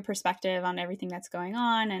your perspective on everything that's going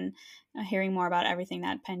on, and hearing more about everything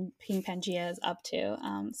that Pink Pangea is up to.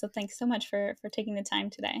 So thanks so much for taking the time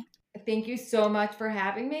today. Thank you so much for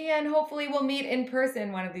having me, and hopefully we'll meet in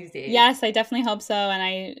person one of these days. Yes, I definitely hope so, and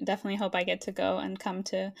I definitely hope I get to go and come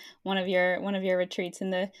to one of your retreats in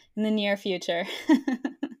the near future.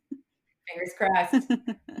 Fingers crossed.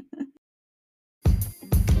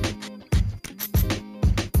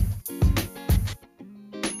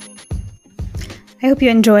 I hope you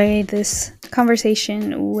enjoyed this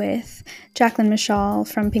conversation with Jacqueline Mishal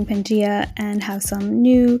from Pink Pangea and have some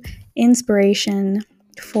new inspiration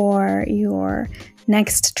for your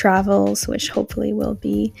next travels, which hopefully will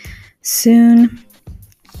be soon.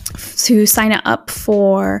 To sign up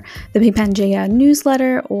for the Pink Pangea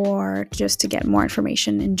newsletter, or just to get more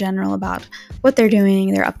information in general about what they're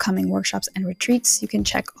doing, their upcoming workshops and retreats, you can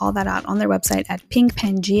check all that out on their website at Pink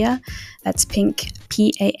Pangea. That's pink,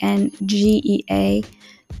 PANGEA.com,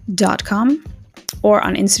 or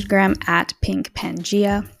on Instagram at Pink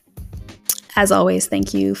Pangea. As always,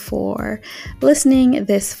 thank you for listening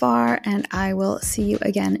this far, and I will see you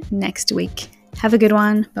again next week. Have a good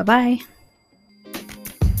one. Bye-bye.